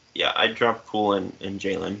 yeah, I'd drop Poole and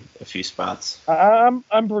Jalen a few spots. I'm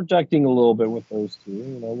projecting a little bit with those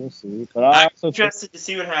two. We'll see. But I'm interested to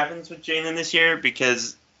see what happens with Jalen this year,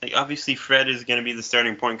 because, like, obviously Fred is going to be the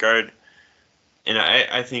starting point guard, and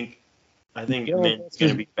I think Min's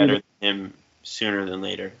going to be better than him sooner than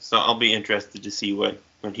later. So I'll be interested to see what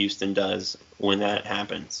Houston does when that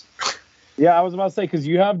happens. Yeah, I was about to say, because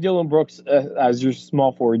you have Dylan Brooks as your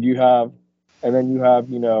small forward. Then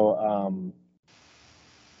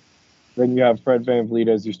you have Fred VanVleet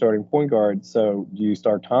as your starting point guard. So do you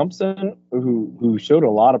start Thompson, who showed a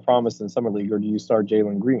lot of promise in summer league, or do you start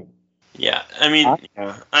Jalen Green? Yeah, I mean,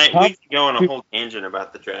 we could go on a whole tangent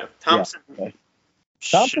about the draft.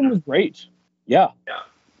 Thompson was great. Yeah.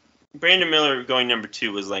 Brandon Miller going number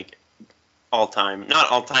 2 was like not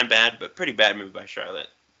all time bad, but pretty bad move by Charlotte.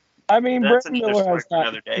 I mean, Brandon Miller has time.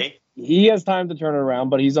 Another day. He has time to turn it around,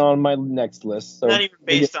 but he's on my next list. So not even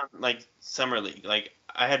based on like summer league. Like,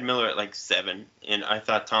 I had Miller at like 7, and I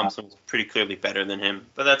thought Thompson was pretty clearly better than him,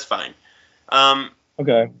 but that's fine.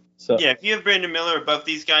 Okay. So yeah, if you have Brandon Miller above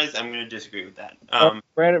these guys, I'm going to disagree with that.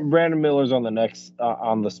 Brandon Miller's on the next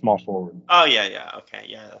on the small forward. Oh yeah, okay,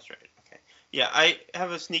 yeah, that's right. Okay, yeah, I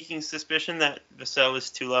have a sneaking suspicion that Vassell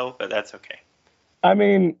is too low, but that's okay. I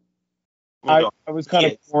mean, I was kind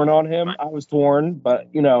of torn on him. Fine. I was torn, but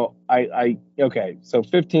okay. So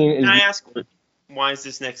 15 is. Can I ask, why is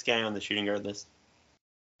this next guy on the shooting guard list?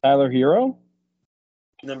 Tyler Hero?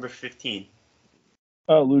 Number 15.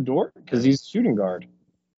 Oh, Lou Dort? Because he's shooting guard.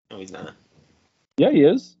 No, he's not. Yeah, he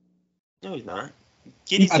is. No, he's not.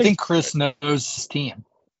 I think Chris knows his team.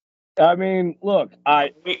 I mean, look,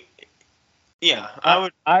 I would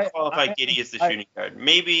qualify Giddey as the shooting guard.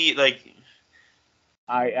 Maybe, like...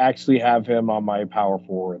 I actually have him on my power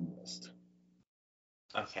forward list.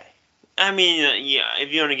 Okay. I mean,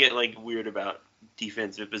 if you want to get, like, weird about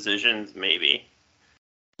defensive positions, maybe.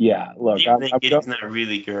 Yeah, look. I think Giddey's not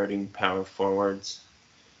really guarding power forwards.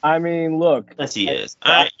 I mean, look. Yes, he is.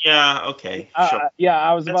 Okay. Sure. Yeah,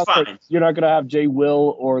 I was about to say, you're not going to have Jay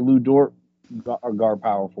Will or Lou Dort guard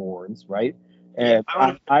power forwards, right? And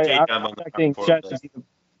I'm projecting Chet to be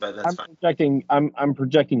I'm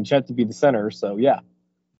projecting Chet to be the center, so yeah.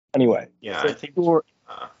 Anyway. Yeah, so I think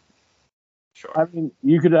sure. I mean,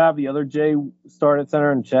 you could have the other Jay start at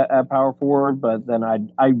center and Chet at power forward, but then I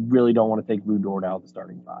really don't want to take Lou Dort out of the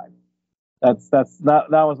starting 5. That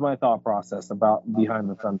was my thought process about behind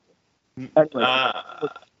the Thunder. Anyway,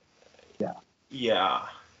 yeah.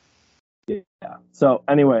 So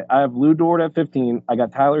anyway, I have Lou Dort at 15. I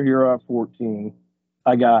got Tyler Hero at 14.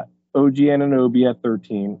 I got OG Anunoby at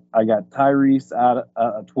 13. I got Tyrese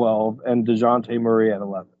at 12 and DeJounte Murray at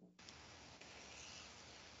 11.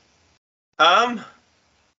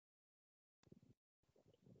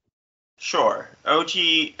 Sure. OG,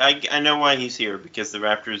 I know why he's here, because the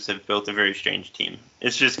Raptors have built a very strange team.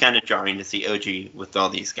 It's just kind of jarring to see OG with all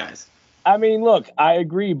these guys. I mean, look, I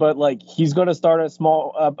agree, but like he's going to start at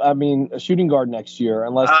a shooting guard next year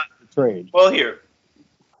unless trade. Well, here,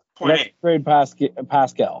 point Let's trade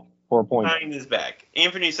Pascal for a point. Tying this back.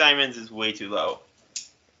 Anthony Simons is way too low.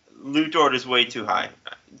 Lou Dort is way too high.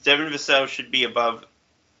 Devin Vassell should be above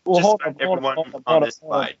everyone on this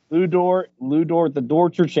slide. Lou Dort, the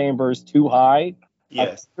torture chamber is too high.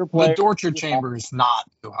 Yes. The torture chamber is not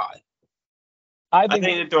too high. I think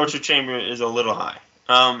the torture chamber is a little high.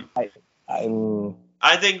 I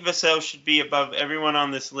think Vassell should be above everyone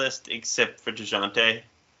on this list except for DeJounte.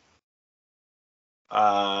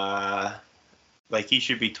 He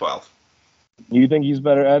should be 12. You think he's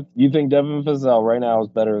better you think Devin Vassell right now is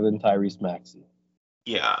better than Tyrese Maxey?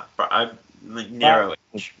 Yeah, narrow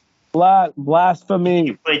age. Blasphemy. He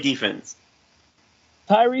can play defense.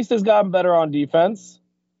 Tyrese has gotten better on defense.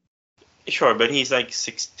 Sure, but he's like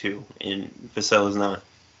 6'2", and Vassell is not.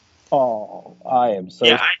 Oh, I am so.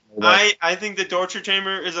 Yeah, I think the torture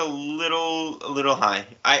chamber is a little high.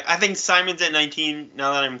 I think Simons at 19.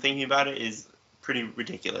 Now that I'm thinking about it, is pretty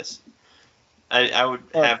ridiculous. I would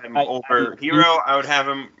have him over Hero. I would have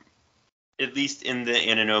him at least in the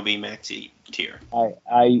Anunoby Maxey tier.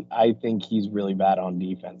 I think he's really bad on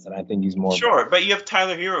defense, and I think he's more. Sure, but you have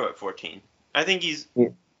Tyler Hero at 14. I think he's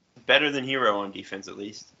better than Hero on defense at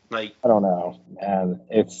least. Like, I don't know, man.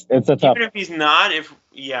 It's a tough. Even if he's not,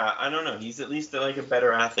 I don't know. He's at least like a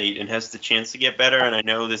better athlete and has the chance to get better. And I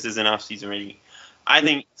know this is an off-season rating. I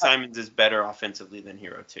think Simons is better offensively than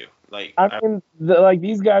Hero too.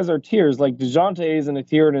 These guys are tiers. Like DeJounte isn't a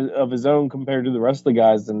tier of his own compared to the rest of the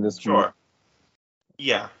guys in this group. Sure.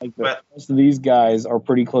 Yeah, but most of these guys are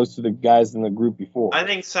pretty close to the guys in the group before. I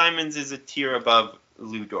think Simons is a tier above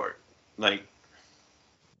Lou Dort.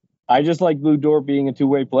 I just like Lou Dort being a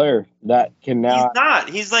two-way player that can now. He's not.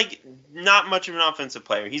 He's like not much of an offensive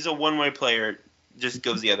player. He's a one-way player. Just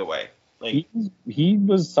goes the other way. Like he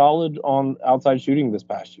was solid on outside shooting this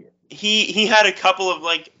past year. He had a couple of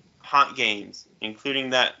hot games,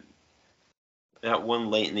 including that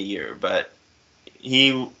one late in the year. But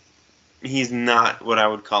he's not what I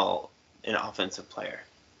would call an offensive player.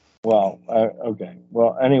 Well, okay.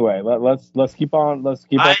 Well, anyway, let's keep on.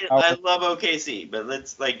 I love OKC, but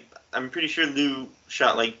I'm pretty sure Lou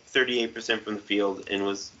shot 38% from the field and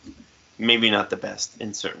was maybe not the best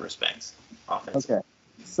in certain respects. Offense. Okay,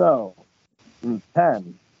 so 10,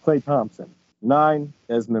 Klay Thompson. 9,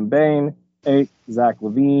 Desmond Bane. 8, Zach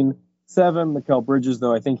LaVine. 7, Mikal Bridges,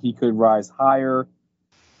 though I think he could rise higher.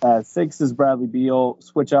 6 is Bradley Beal.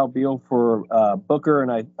 Switch out Beal for Booker,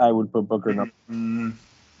 and I would put Booker number.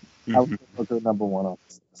 I would put Booker number 1 on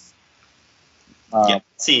this.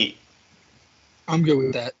 See, I'm good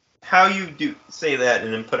with that. How you do say that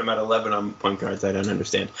and then put him at 11 on point guards, I don't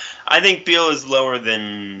understand. I think Beal is lower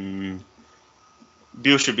than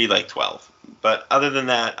Beal should be 12. But other than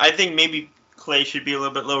that, I think maybe Klay should be a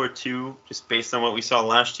little bit lower too, just based on what we saw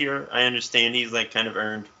last year. I understand he's kind of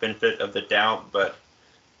earned benefit of the doubt, but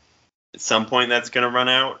at some point that's going to run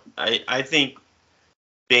out. I think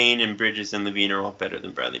Bane and Bridges and LaVine are all better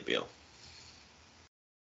than Bradley Beal.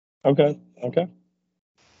 Okay.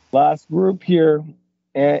 Last group here.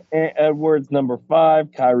 Edwards number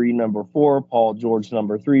 5, Kyrie number 4, Paul George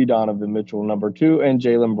number 3, Donovan Mitchell number 2, and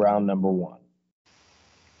Jaylen Brown number 1.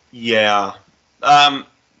 Yeah. Jaylen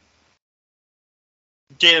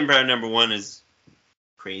Brown number 1 is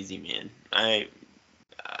crazy, man.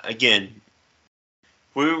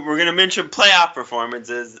 We're gonna mention playoff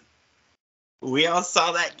performances. We all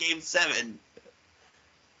saw that game 7.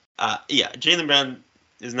 Jaylen Brown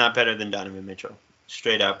is not better than Donovan Mitchell.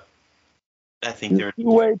 Straight up. I think they're a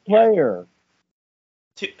two-way player.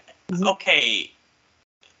 Okay.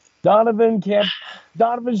 Donovan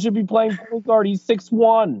should be playing point guard. He's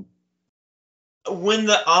 6'1". When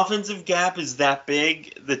the offensive gap is that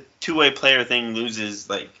big, the two-way player thing loses.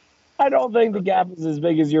 I don't think the gap is as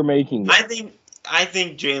big as you're making it. I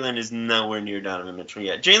think Jaylen is nowhere near Donovan Mitchell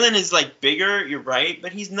yet. Jaylen is bigger, you're right,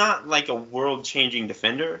 but he's not a world-changing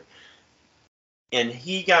defender. And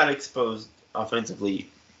he got exposed offensively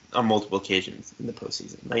on multiple occasions in the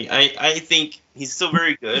postseason. I think he's still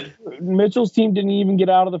very good. Mitchell's team didn't even get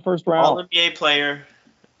out of the first round. All-NBA player.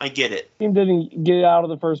 I get it. Team didn't get out of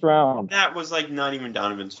the first round. That was not even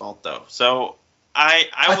Donovan's fault though. So I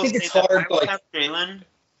will say that I would have Jaylen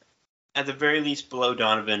at the very least below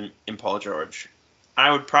Donovan and Paul George.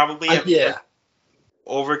 I would probably have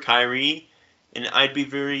over Kyrie, and I'd be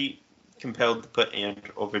very compelled to put Ant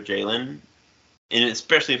over Jaylen. And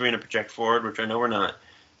especially if we're going to project forward, which I know we're not,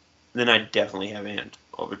 then I'd definitely have Ant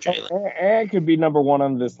over Jaylen. Ant could be number 1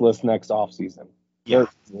 on this list next offseason. Yeah.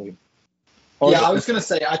 I was going to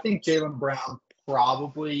say, I think Jaylen Brown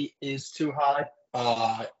probably is too high.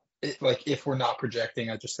 If we're not projecting,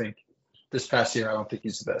 I just think this past year, I don't think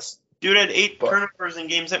he's the best. Dude had 8 turnovers in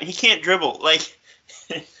game 7. He can't dribble. Like,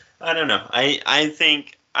 I don't know. I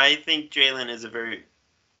think Jalen is a very,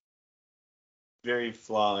 very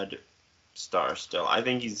flawed star still. I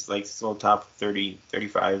think he's like still top 30,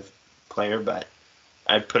 35 player, but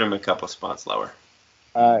I'd put him a couple spots lower.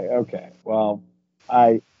 Okay. Well,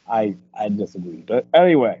 I disagree. But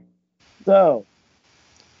anyway, so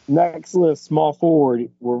next list, small forward.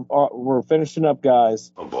 We're finishing up,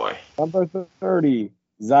 guys. Oh boy. Number 30,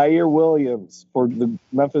 Zaire Williams for the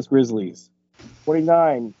Memphis Grizzlies.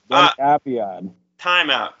 29, Appian.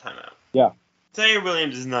 Timeout. Yeah. Zaire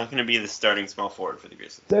Williams is not going to be the starting small forward for the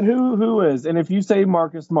Grizzlies. Then who is? And if you say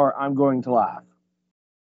Marcus Smart, I'm going to laugh.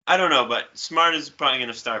 I don't know, but Smart is probably going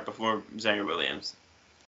to start before Zaire Williams.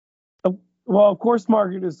 Well, of course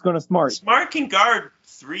Smart is going to Smart. Smart can guard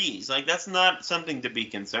threes. Like, that's not something to be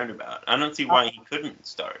concerned about. I don't see why he couldn't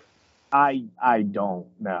start. I don't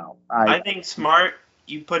know. I think Smart,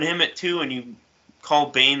 you put him at 2 and you call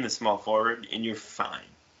Bane the small forward, and you're fine.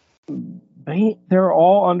 Bane, they're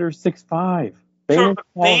all under 6'5".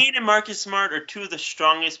 Bane and Marcus Smart are 2 of the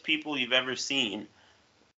strongest people you've ever seen.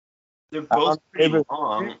 They're both pretty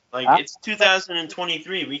long. Like, it's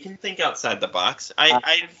 2023. We can think outside the box.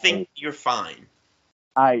 I think you're fine.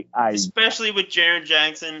 Especially with Jaren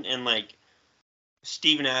Jackson and, like,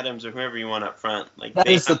 Steven Adams or whoever you want up front. Like, that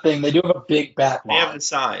is the thing. They do have a big back line. They have the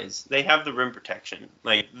size. They have the rim protection.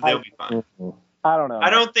 Like, they'll be fine. I don't know. I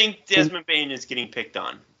don't think Desmond Bane is getting picked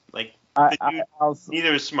on. Like,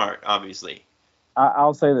 neither is Smart, obviously.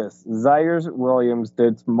 I'll say this. Zaire Williams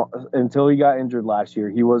did, until he got injured last year,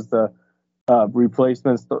 he was the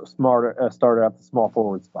replacement starter at the small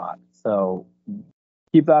forward spot. So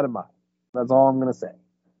keep that in mind. That's all I'm going to say.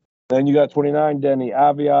 Then you got 29, Denny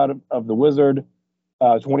Aviad of the Wizard.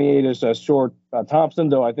 28 is Short Thompson,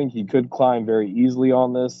 though I think he could climb very easily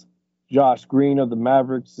on this. Josh Green of the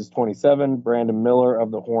Mavericks is 27. Brandon Miller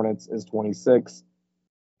of the Hornets is 26.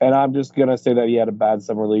 And I'm just going to say that he had a bad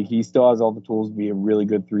summer league. He still has all the tools to be a really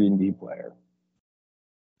good 3-and-D player.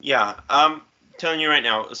 Yeah, I'm telling you right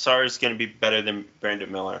now, Asar is going to be better than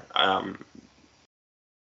Brandon Miller.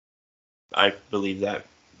 I believe that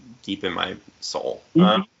deep in my soul. He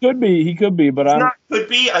could be, but could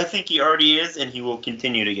be. I think he already is, and he will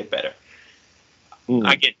continue to get better.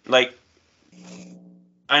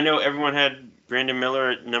 I know everyone had Brandon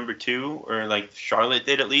Miller at number 2, or like Charlotte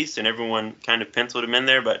did at least, and everyone kind of penciled him in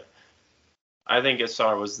there, but I think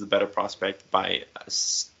Asar was the better prospect by a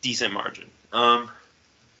decent margin.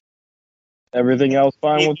 Everything else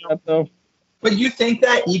fine with that, though? But you think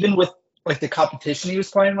that even with like the competition he was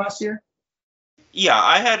playing last year? Yeah,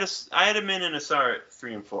 I had him in Asar at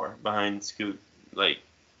 3 and 4 behind Scoot. Like,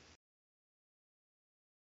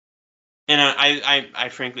 and I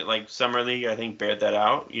frankly, like, Summer League, I think, bared that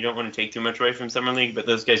out. You don't want to take too much away from Summer League, but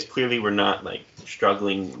those guys clearly were not, like,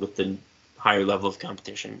 struggling with the higher level of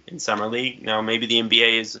competition in Summer League. Now, maybe the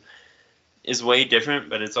NBA is way different,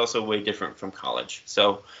 but it's also way different from college.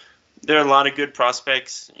 So there are a lot of good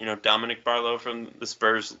prospects. You know, Dominic Barlow from the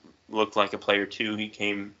Spurs looked like a player, too. He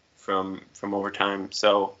came from overtime.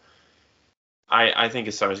 So I think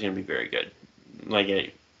Asar is going to be very good.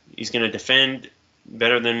 Like, he's going to defend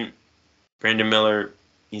better than Brandon Miller.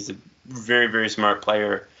 He's a very, very smart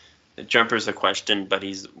player. The jumper's a question, but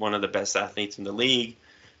he's one of the best athletes in the league.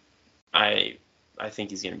 I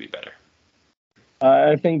think he's going to be better.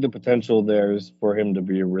 I think the potential there is for him to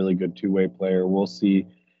be a really good two-way player. We'll see.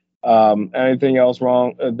 Anything else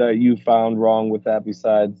wrong that you found wrong with that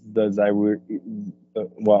besides the Zaire?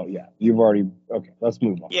 Well, yeah, you've already. Okay, let's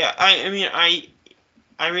move on. Yeah,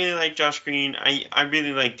 I really like Josh Green. I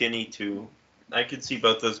really like Denny too. I could see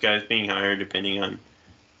both those guys being higher depending on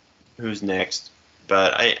who's next.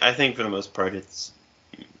 But I think for the most part,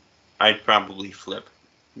 I'd probably flip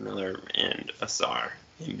Miller and Asar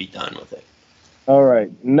and be done with it. All right,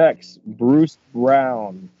 next, Bruce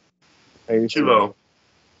Brown. Too low.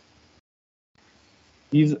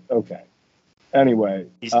 He's okay. Anyway,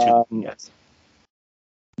 he's too yes.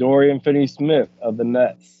 Dorian Finney-Smith of the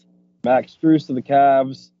Nets, Max Strus of the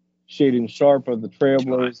Cavs, Shaedon Sharpe of the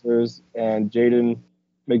Trailblazers, and Jaden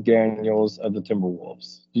McDaniels of the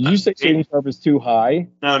Timberwolves. Did you say Shaedon Sharpe is too high?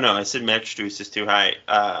 No, I said Max Strus is too high.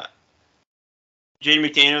 Jaden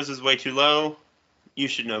McDaniels is way too low. You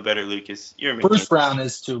should know better, Lucas. Bruce Brown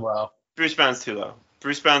is too low. Bruce Brown's too low.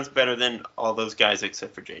 Bruce Brown's better than all those guys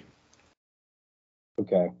except for Jaden.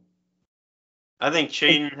 Okay. I think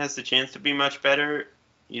Shaedon has the chance to be much better.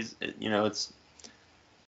 It's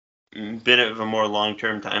a bit of a more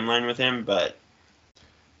long-term timeline with him, but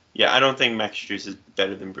Yeah, I don't think Max Strus is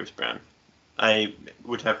better than Bruce Brown. I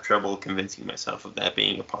would have trouble convincing myself of that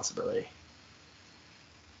being a possibility.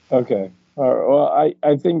 Okay. All right. Well,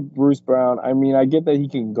 I think Bruce Brown, I mean, I get that he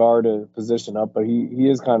can guard a position up, but he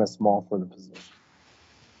is kind of small for the position.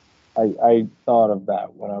 I thought of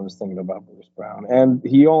that when I was thinking about Bruce Brown. And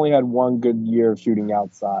he only had one good year of shooting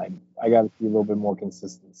outside. I got to see a little bit more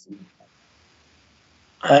consistency.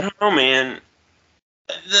 I don't know, man.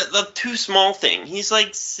 The too small thing. He's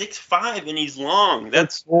like 6'5" and he's long.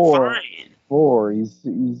 That's fine. 4. He's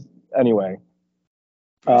anyway.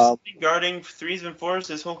 He's been guarding 3s and 4s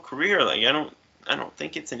his whole career. Like I don't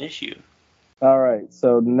think it's an issue. All right.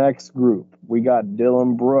 So next group, we got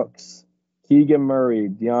Dylan Brooks, Keegan Murray,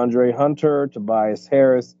 DeAndre Hunter, Tobias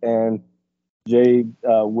Harris, and Jay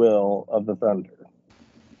Will of the Thunder.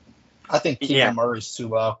 I think Keegan Murray's too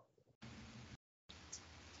low.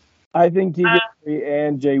 I think Keegan Murray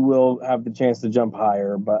and Jay Will have the chance to jump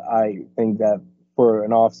higher, but I think that for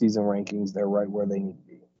an off-season rankings, they're right where they need to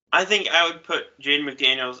be. I think I would put Jaden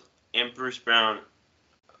McDaniels and Bruce Brown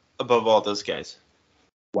above all those guys.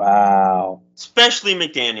 Wow. Especially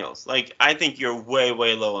McDaniels. Like, I think you're way,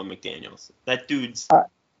 way low on McDaniels. That dude's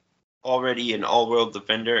already an all-world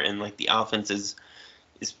defender, and like the offense is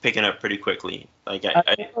picking up pretty quickly. Like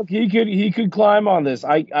look, he could climb on this.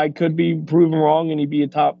 I could be proven wrong, and he'd be a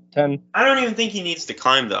top 10. I don't even think he needs to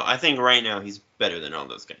climb though. I think right now he's better than all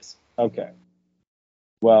those guys. Okay.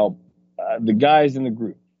 Well, the guys in the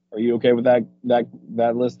group. Are you okay with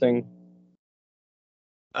that listing?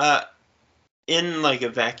 In like a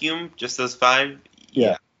vacuum, just those 5?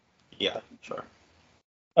 Yeah, sure.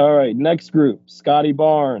 All right, next group. Scotty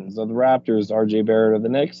Barnes of the Raptors, RJ Barrett of the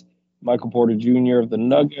Knicks, Michael Porter Jr. of the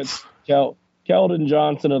Nuggets, Keldon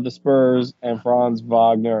Johnson of the Spurs, and Franz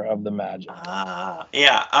Wagner of the Magic. I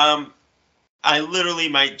literally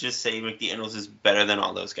might just say McDaniels is better than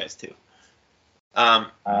all those guys too.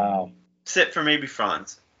 Wow. Except for maybe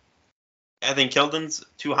Franz. I think Keldon's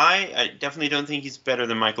too high. I definitely don't think he's better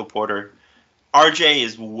than Michael Porter. RJ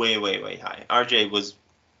is way, way, way high. RJ was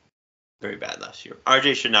very bad last year.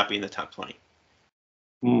 RJ should not be in the top 20.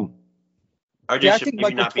 RJ I think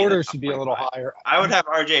Michael Porter should be a little higher. I would have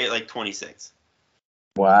RJ at like 26.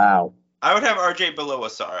 Wow. I would have RJ below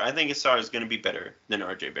Asar. I think Asar is going to be better than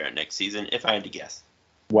RJ Barrett next season, if I had to guess.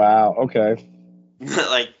 Wow, okay.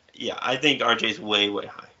 I think RJ's way, way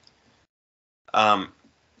high.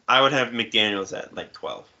 I would have McDaniels at like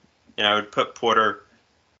 12. And I would put Porter,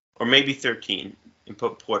 or maybe 13, and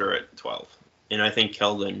put Porter at 12. And I think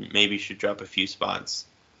Keldon maybe should drop a few spots.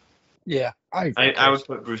 Yeah, I would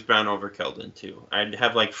put Bruce Brown over Keldon too. I'd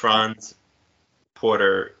have like Franz,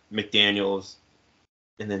 Porter, McDaniels,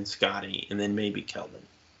 and then Scotty, and then maybe Keldon.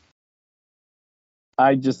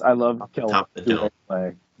 I love Keldon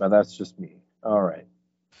play, but that's just me. All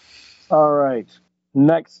right.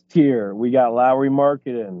 Next tier, we got Lauri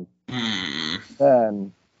Markkanen.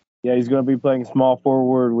 Then, he's going to be playing small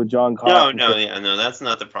forward with John Collins. No, that's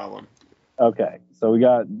not the problem. Okay, so we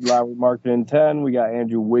got Lauri Markkanen 10, we got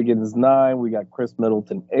Andrew Wiggins 9, we got Chris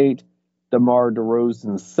Middleton 8, DeMar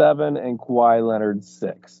DeRozan 7, and Kawhi Leonard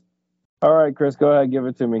 6. All right, Chris, go ahead, give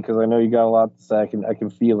it to me because I know you got a lot to say. I can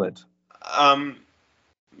feel it.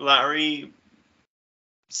 Lauri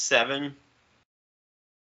 7.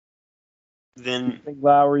 Then I think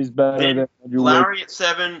Lowry's better than Andrew. Lauri at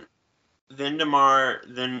 7, then DeMar,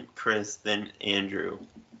 then Chris, then Andrew.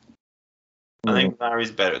 I think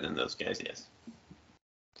Lowry's better than those guys, yes.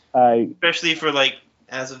 Especially for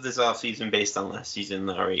as of this offseason, based on last season,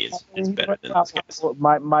 Lauri is better than those guys.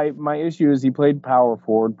 My issue is he played power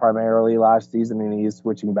forward primarily last season, and he's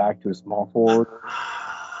switching back to a small forward.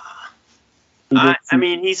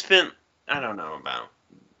 He spent. I don't know about.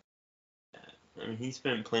 He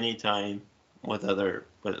spent plenty of time with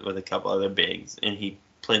a couple other bigs, and he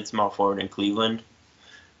played small forward in Cleveland.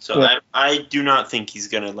 So I do not think he's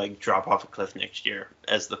gonna drop off a cliff next year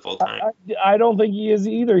as the full time. I don't think he is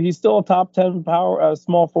either. He's still a top 10 power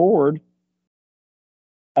small forward.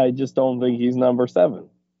 I just don't think he's number 7.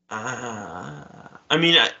 I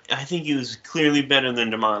think he was clearly better than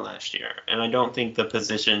DeMar last year, and I don't think the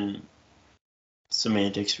position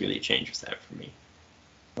semantics really changes that for me.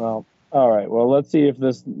 Well, all right. Well, let's see if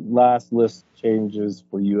this last list changes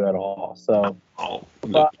for you at all. So,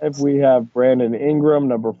 5, we have Brandon Ingram,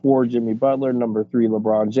 number 4, Jimmy Butler, number 3,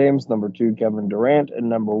 LeBron James, number 2, Kevin Durant, and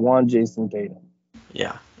number 1, Jason Tatum.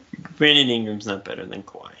 Yeah. Brandon Ingram's not better than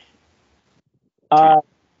Kawhi.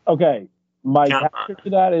 Okay. My counter to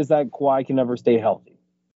that is that Kawhi can never stay healthy.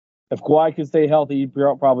 If Kawhi could stay healthy, he'd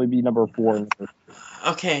probably be number 4.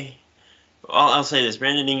 Okay. Well, I'll say this.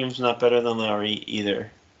 Brandon Ingram's not better than Lauri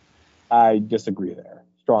either. I disagree there.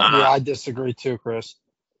 strong. Yeah, I disagree too, Chris.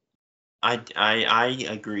 I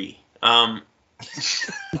agree.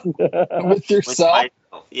 With yourself?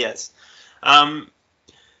 Yes. But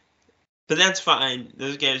that's fine.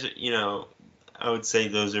 Those guys, I would say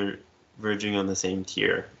those are verging on the same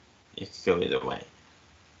tier. It could go either way.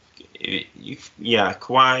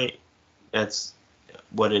 Kawhi, that's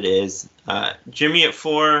what it is. Jimmy at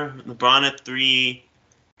 4, LeBron at 3,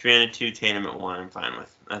 Durant at 2, Tatum at 1. I'm fine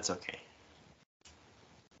with. That's okay.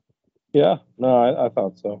 Yeah, no, I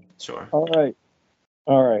thought so. Sure. All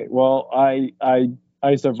right. Well,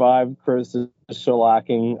 I survived Chris's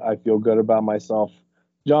shellacking. I feel good about myself.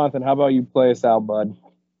 Jonathan, how about you play us out, bud?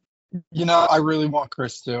 I really want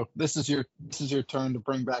Chris to. This is your turn to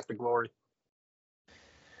bring back the glory.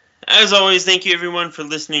 As always, thank you everyone for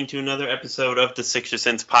listening to another episode of the Sixer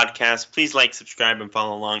Sense podcast. Please like, subscribe, and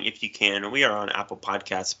follow along if you can. We are on Apple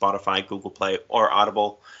Podcasts, Spotify, Google Play, or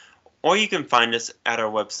Audible. Or you can find us at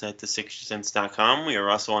our website, thesixersense.com. We are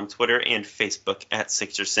also on Twitter and Facebook at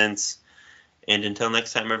Sixer Sense. And until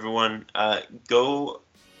next time, everyone, go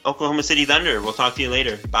Oklahoma City Thunder. We'll talk to you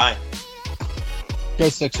later. Bye. Go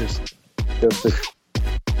Sixers. Go Sixers.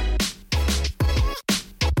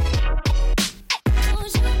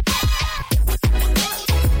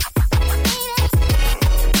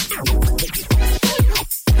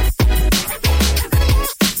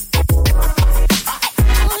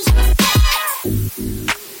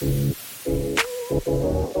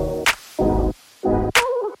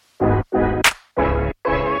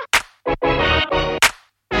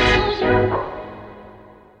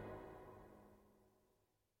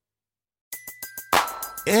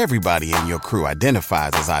 Everybody in your crew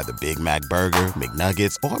identifies as either Big Mac Burger,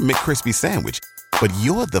 McNuggets, or McCrispy Sandwich. But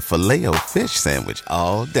you're the Filet-O-Fish Sandwich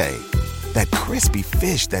all day. That crispy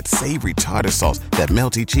fish, that savory tartar sauce, that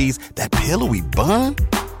melty cheese, that pillowy bun.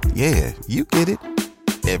 Yeah, you get it.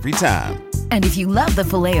 Every time. And if you love the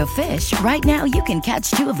Filet-O-Fish, right now you can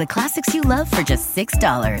catch 2 of the classics you love for just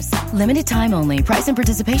 $6. Limited time only. Price and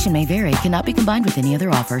participation may vary. Cannot be combined with any other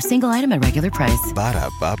offer. Single item at regular price.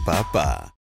 Ba-da-ba-ba-ba.